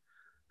own.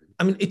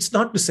 I mean, it's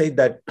not to say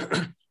that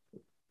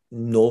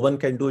no one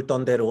can do it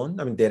on their own.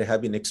 I mean, there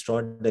have been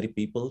extraordinary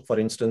people, for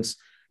instance,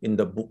 in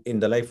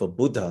the life of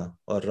Buddha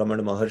or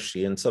Ramana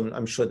Maharshi, and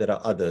I'm sure there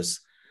are others.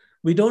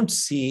 We don't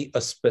see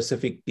a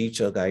specific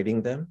teacher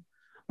guiding them,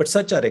 but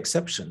such are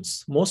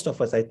exceptions. Most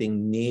of us, I think,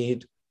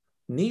 need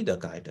a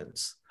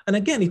guidance. And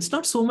again, it's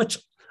not so much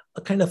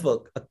a kind of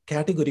a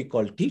category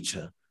called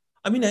teacher.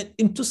 I mean,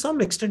 to some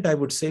extent, I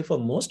would say for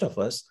most of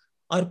us,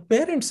 our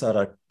parents are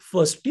our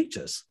first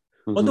teachers.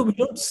 Mm-hmm. Although we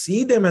don't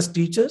see them as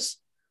teachers,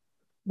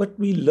 but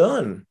we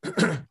learn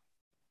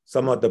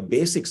some of the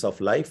basics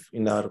of life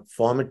in our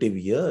formative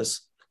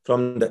years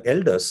from the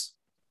elders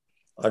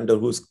under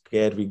whose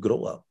care we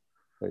grow up.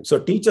 Right. So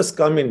teachers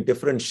come in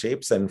different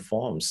shapes and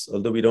forms,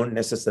 although we don't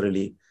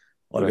necessarily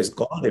always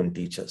call them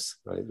teachers.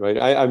 Right.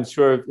 I'm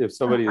sure if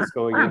somebody is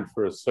going in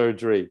for a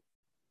surgery,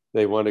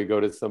 they want to go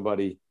to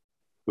somebody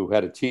who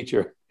had a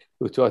teacher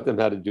who taught them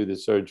how to do the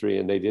surgery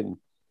and they didn't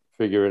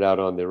figure it out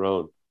on their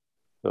own.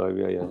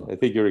 So I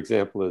think your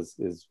example is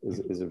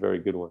a very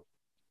good one.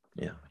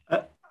 Yeah.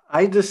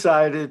 I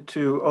decided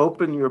to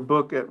open your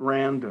book at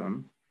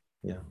random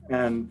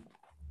and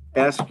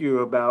ask you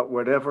about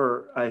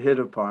whatever I hit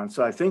upon.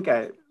 So I think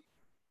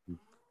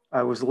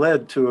I was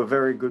led to a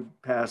very good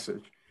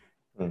passage.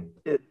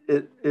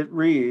 It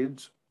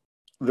reads,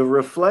 the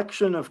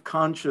reflection of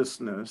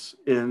consciousness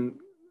in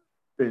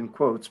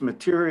quotes,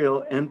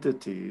 material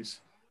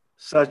entities,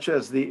 such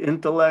as the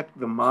intellect,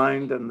 the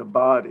mind, and the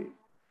body,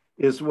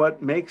 is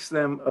what makes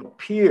them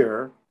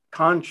appear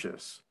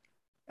conscious,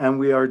 and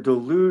we are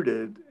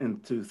deluded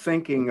into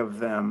thinking of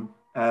them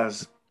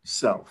as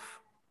self.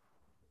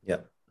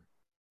 Yeah.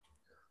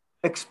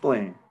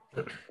 Explain.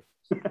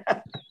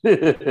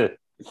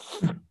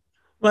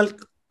 Well,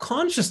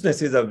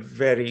 consciousness is a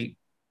very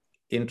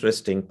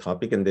interesting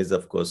topic, and there's,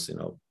 of course,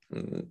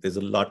 there's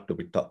a lot to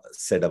be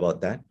said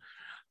about that.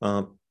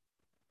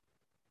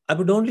 I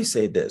would only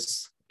say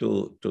this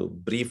to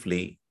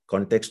briefly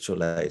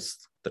contextualize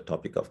the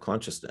topic of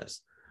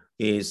consciousness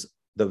is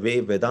the way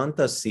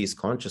Vedanta sees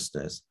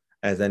consciousness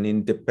as an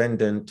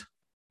independent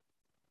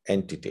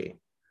entity.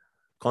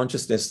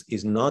 Consciousness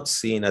is not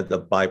seen as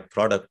the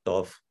byproduct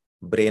of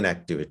brain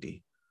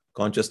activity.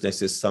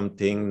 Consciousness is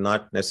something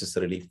not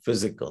necessarily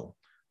physical,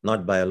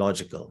 not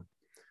biological,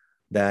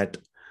 that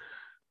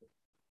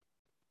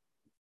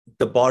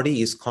the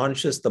body is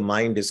conscious, the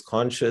mind is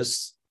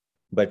conscious,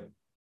 but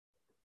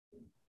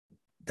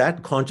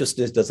that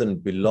consciousness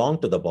doesn't belong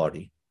to the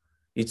body.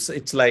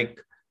 It's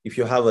like if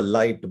you have a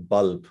light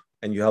bulb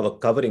and you have a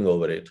covering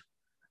over it,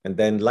 and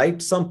then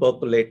light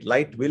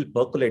will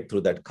percolate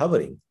through that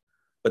covering,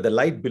 but the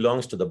light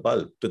belongs to the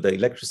bulb, to the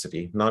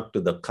electricity, not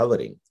to the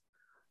covering.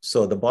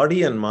 So the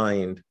body and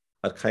mind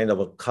are kind of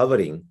a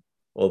covering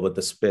over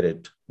the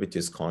spirit, which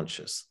is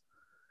conscious.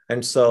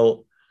 And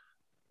so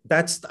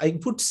that's, I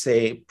would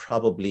say,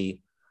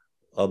 probably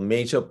a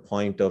major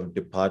point of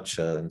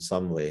departure in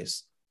some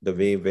ways, the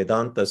way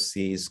Vedanta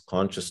sees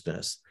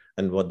consciousness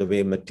and the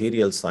way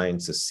material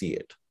sciences see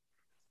it.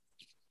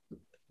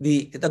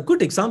 The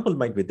good example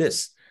might be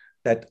this,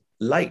 that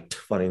light,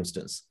 for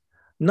instance,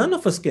 none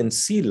of us can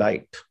see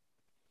light,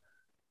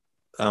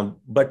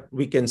 but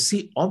we can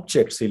see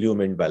objects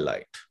illumined by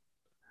light.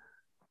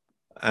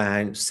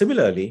 And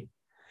similarly,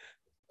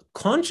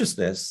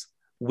 consciousness,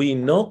 we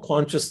know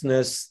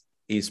consciousness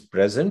is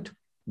present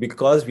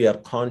because we are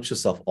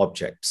conscious of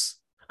objects.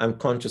 I'm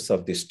conscious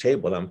of this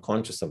table, I'm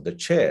conscious of the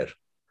chair.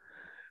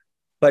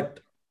 But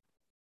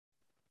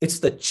it's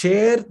the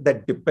chair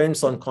that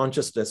depends on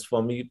consciousness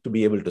for me to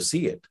be able to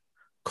see it.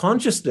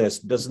 Consciousness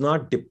does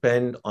not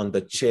depend on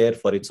the chair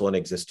for its own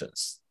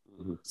existence.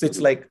 Mm-hmm. So it's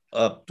like,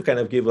 to kind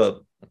of give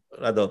a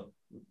rather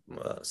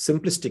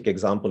simplistic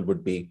example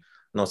would be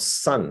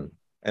sun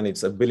and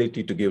its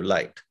ability to give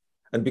light.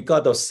 And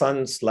because of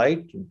sun's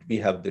light, we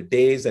have the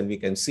days and we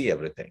can see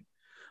everything.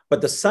 But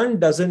the sun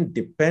doesn't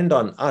depend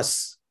on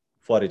us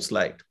for its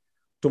light.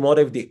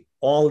 Tomorrow, if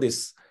all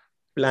this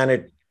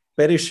planet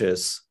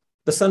perishes,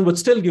 the sun would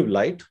still give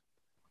light,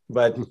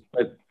 but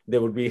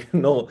there would be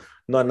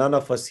none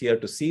of us here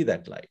to see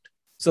that light.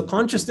 So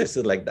consciousness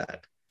is like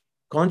that.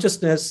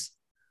 Consciousness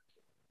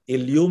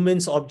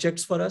illumines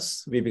objects for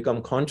us. We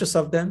become conscious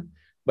of them.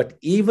 But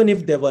even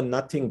if there were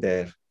nothing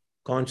there,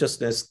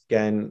 consciousness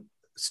can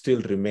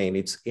still remain.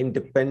 It's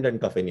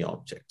independent of any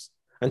objects.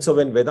 And so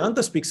when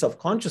Vedanta speaks of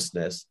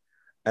consciousness,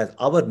 as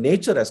our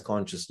nature as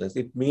consciousness,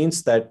 it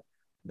means that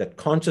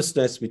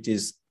consciousness, which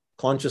is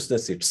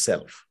consciousness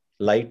itself,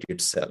 light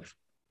itself,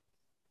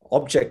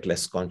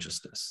 objectless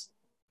consciousness.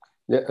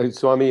 Yeah,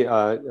 Swami,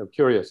 I'm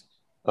curious.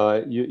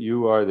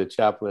 You are the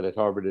chaplain at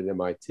Harvard and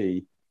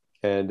MIT,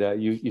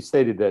 and you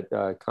stated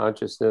that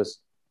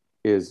consciousness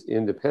is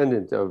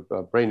independent of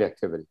brain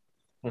activity,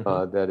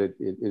 that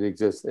it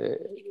exists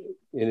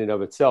in and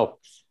of itself.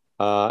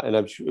 And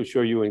I'm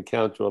sure you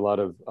encounter a lot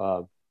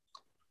of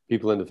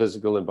people in the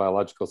physical and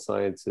biological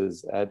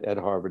sciences at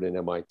Harvard and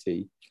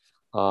MIT.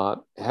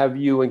 Have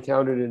you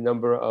encountered a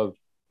number of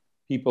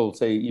people,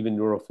 say even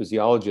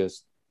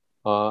neurophysiologists,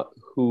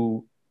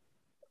 who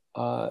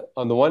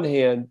on the one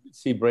hand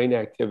see brain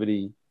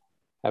activity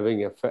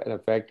having an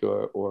effect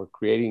or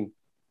creating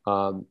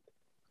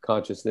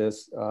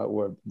consciousness,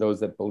 or those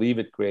that believe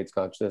it creates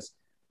consciousness,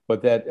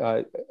 but that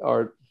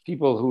are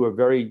people who are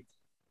very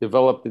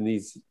developed in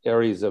these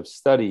areas of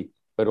study,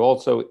 but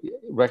also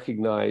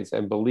recognize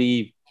and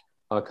believe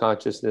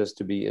consciousness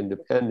to be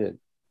independent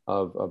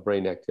of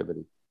brain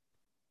activity?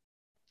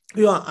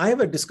 Yeah, I have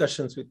had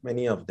discussions with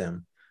many of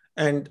them.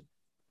 And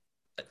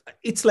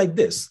it's like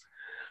this.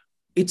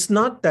 It's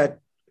not that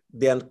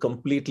they are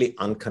completely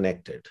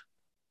unconnected,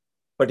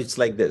 but it's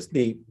like this.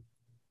 The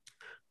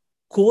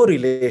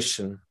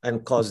correlation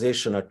and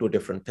causation are two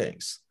different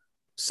things.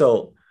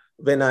 So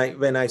when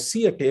I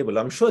see a table,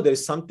 I'm sure there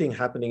is something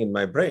happening in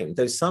my brain.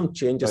 There's some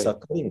changes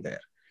occurring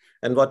there.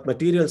 And what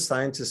material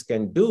sciences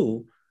can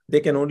do, they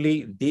can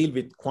only deal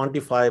with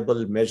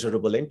quantifiable,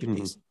 measurable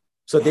entities.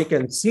 So they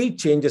can see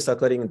changes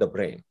occurring in the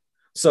brain.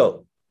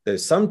 So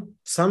there's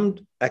some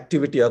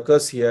activity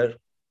occurs here,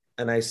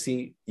 and I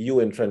see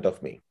you in front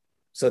of me.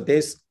 So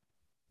there's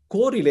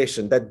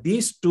correlation that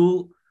these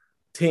two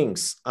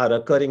things are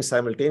occurring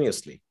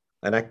simultaneously,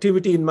 an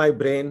activity in my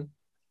brain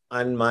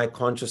and my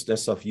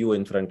consciousness of you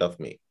in front of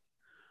me.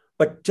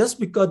 But just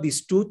because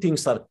these two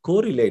things are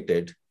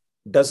correlated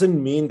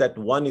doesn't mean that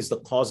one is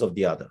the cause of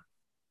the other.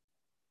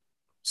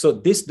 So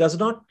this does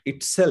not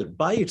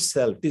by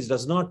itself, this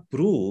does not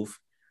prove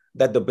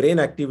that the brain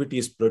activity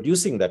is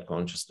producing that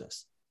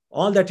consciousness.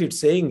 All that it's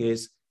saying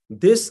is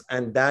this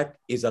and that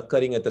is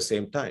occurring at the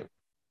same time.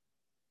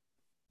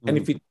 And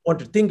if we want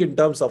to think in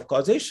terms of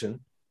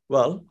causation,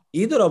 well,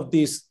 either of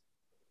these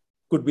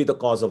could be the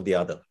cause of the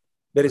other.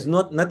 There is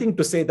nothing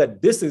to say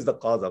that this is the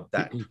cause of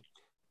that.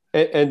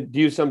 And do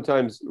you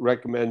sometimes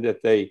recommend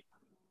that they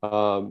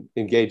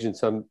engage in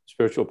some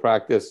spiritual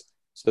practice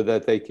so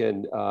that they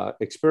can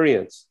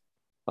experience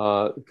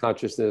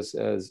consciousness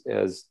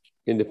as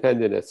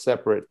independent, as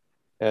separate,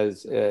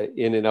 as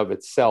in and of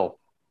itself.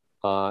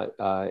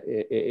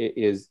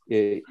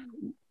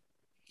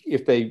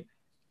 If they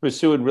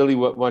pursue and really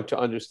want to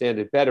understand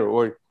it better,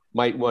 or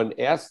might one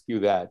ask you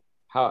that,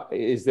 how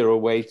is there a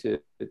way to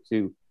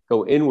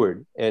go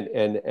inward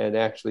and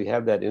actually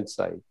have that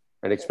insight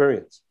and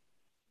experience?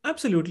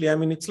 Absolutely. I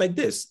mean, it's like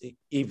this.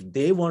 If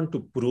they want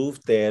to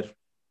prove their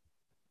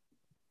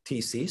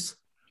thesis,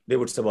 they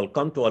would say, well,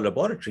 come to our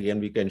laboratory and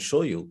we can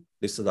show you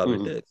this is how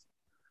it is.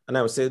 And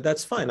I would say,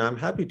 that's fine. I'm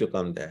happy to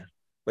come there.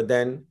 But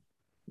then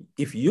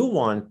if you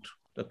want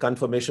a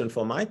confirmation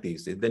for my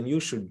thesis, then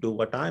you should do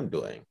what I'm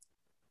doing.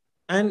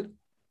 And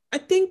I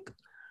think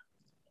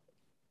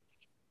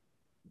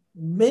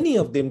many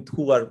of them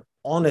who are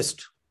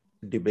honest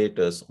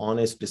debaters,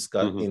 honest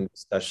in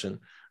discussion,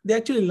 they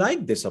actually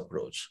like this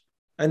approach.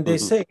 And they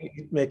say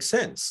it makes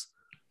sense.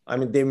 I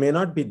mean, they may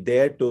not be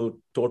there to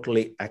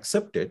totally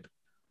accept it,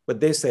 but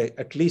they say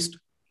at least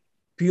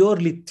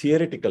purely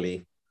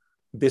theoretically,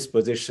 this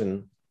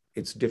position,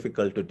 it's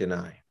difficult to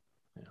deny.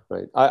 Yeah.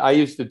 Right. I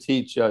used to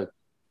teach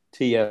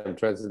TM,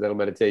 Transcendental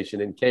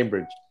Meditation, in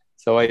Cambridge.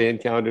 So I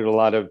encountered a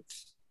lot of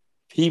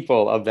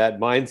people of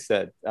that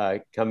mindset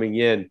coming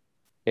in,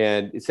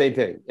 and same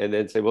thing. And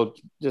then say, well,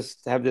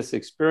 just have this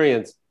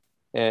experience.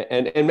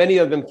 And many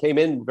of them came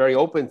in very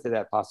open to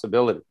that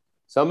possibility.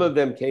 Some of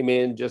them came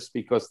in just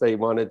because they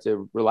wanted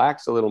to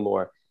relax a little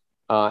more.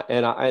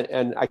 And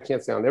I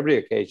can't say on every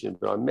occasion,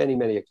 but on many,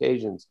 many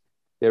occasions,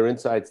 their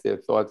insights, their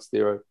thoughts,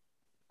 their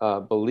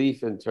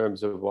belief in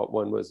terms of what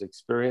one was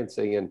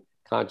experiencing, and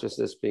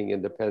consciousness being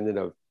independent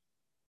of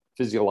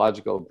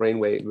physiological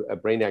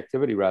brain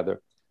activity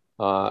rather,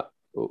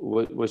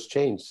 was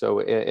changed. So,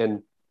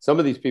 and some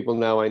of these people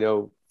now I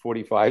know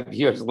 45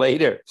 years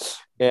later,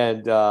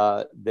 and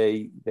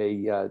they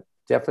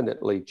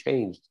definitely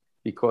changed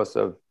because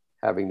of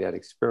having that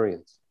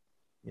experience.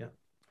 Yeah.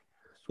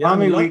 I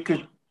mean, we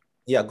could.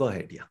 Yeah, go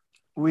ahead. Yeah.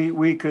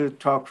 We could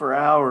talk for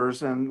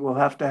hours, and we'll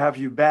have to have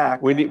you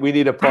back. We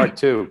need a part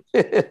two.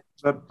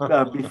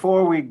 But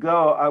before we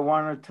go, I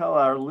want to tell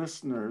our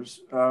listeners,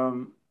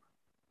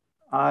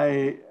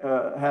 I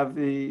have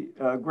the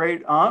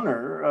great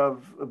honor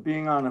of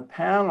being on a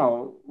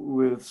panel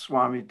with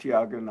Swami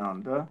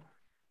Tyagananda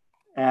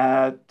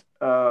at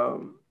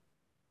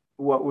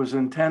what was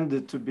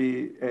intended to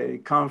be a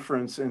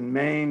conference in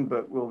Maine,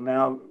 but it will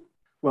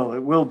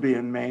be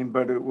in Maine,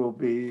 but it will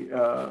be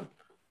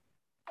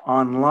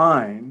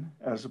online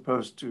as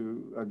opposed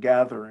to a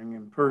gathering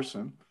in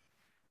person,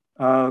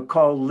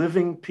 called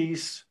Living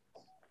Peace,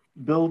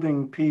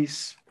 Building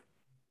Peace,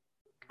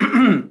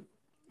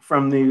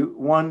 from the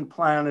One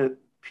Planet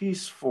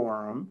Peace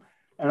Forum.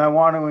 And I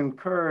want to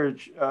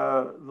encourage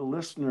the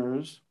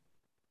listeners.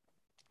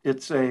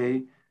 It's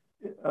a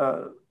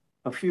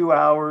few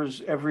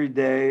hours every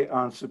day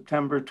on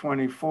September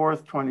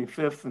 24th,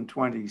 25th, and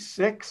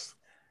 26th.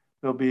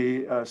 There'll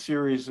be a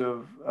series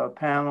of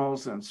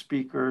panels and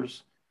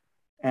speakers,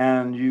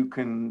 and you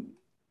can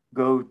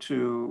go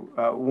to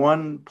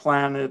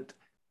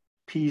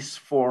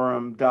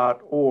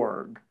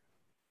oneplanetpeaceforum.org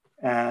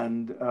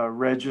and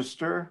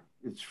register.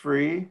 It's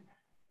free,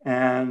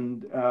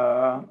 and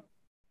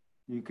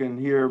you can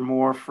hear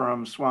more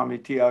from Swami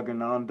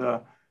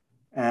Tyagananda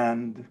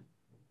and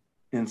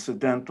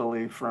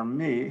incidentally from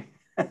me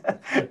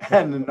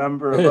and a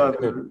number of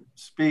other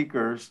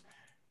speakers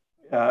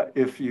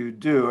if you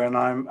do. And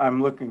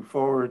I'm looking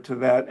forward to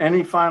that.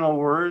 Any final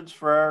words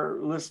for our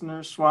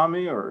listeners,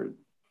 Swami? Or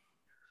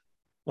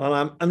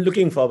well, I'm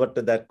looking forward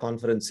to that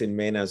conference in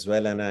Maine as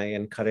well, and I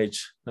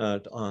encourage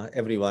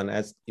everyone,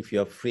 as if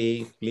you're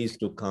free, please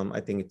do come. I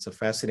think it's a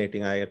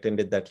fascinating. I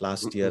attended that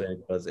last year,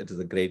 and it is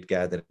a great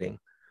gathering.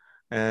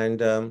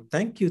 And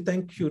thank you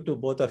to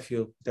both of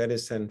you,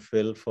 Dennis and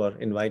Phil, for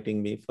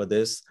inviting me for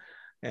this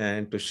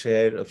and to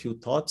share a few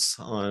thoughts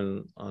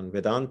on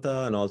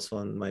Vedanta and also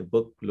on my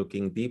book,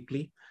 Looking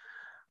Deeply.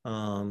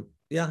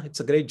 Yeah, it's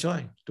a great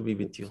joy to be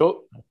with you.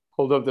 So,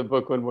 hold up the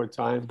book one more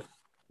time.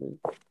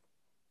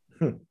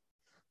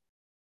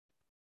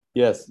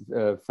 Yes,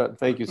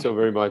 thank you so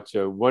very much.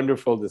 A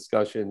wonderful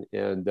discussion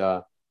and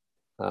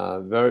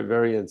very,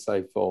 very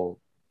insightful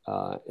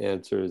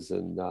answers.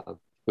 And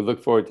we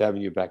look forward to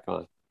having you back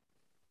on.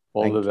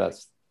 All the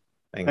best.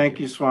 Thank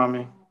you,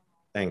 Swami.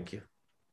 Thank you.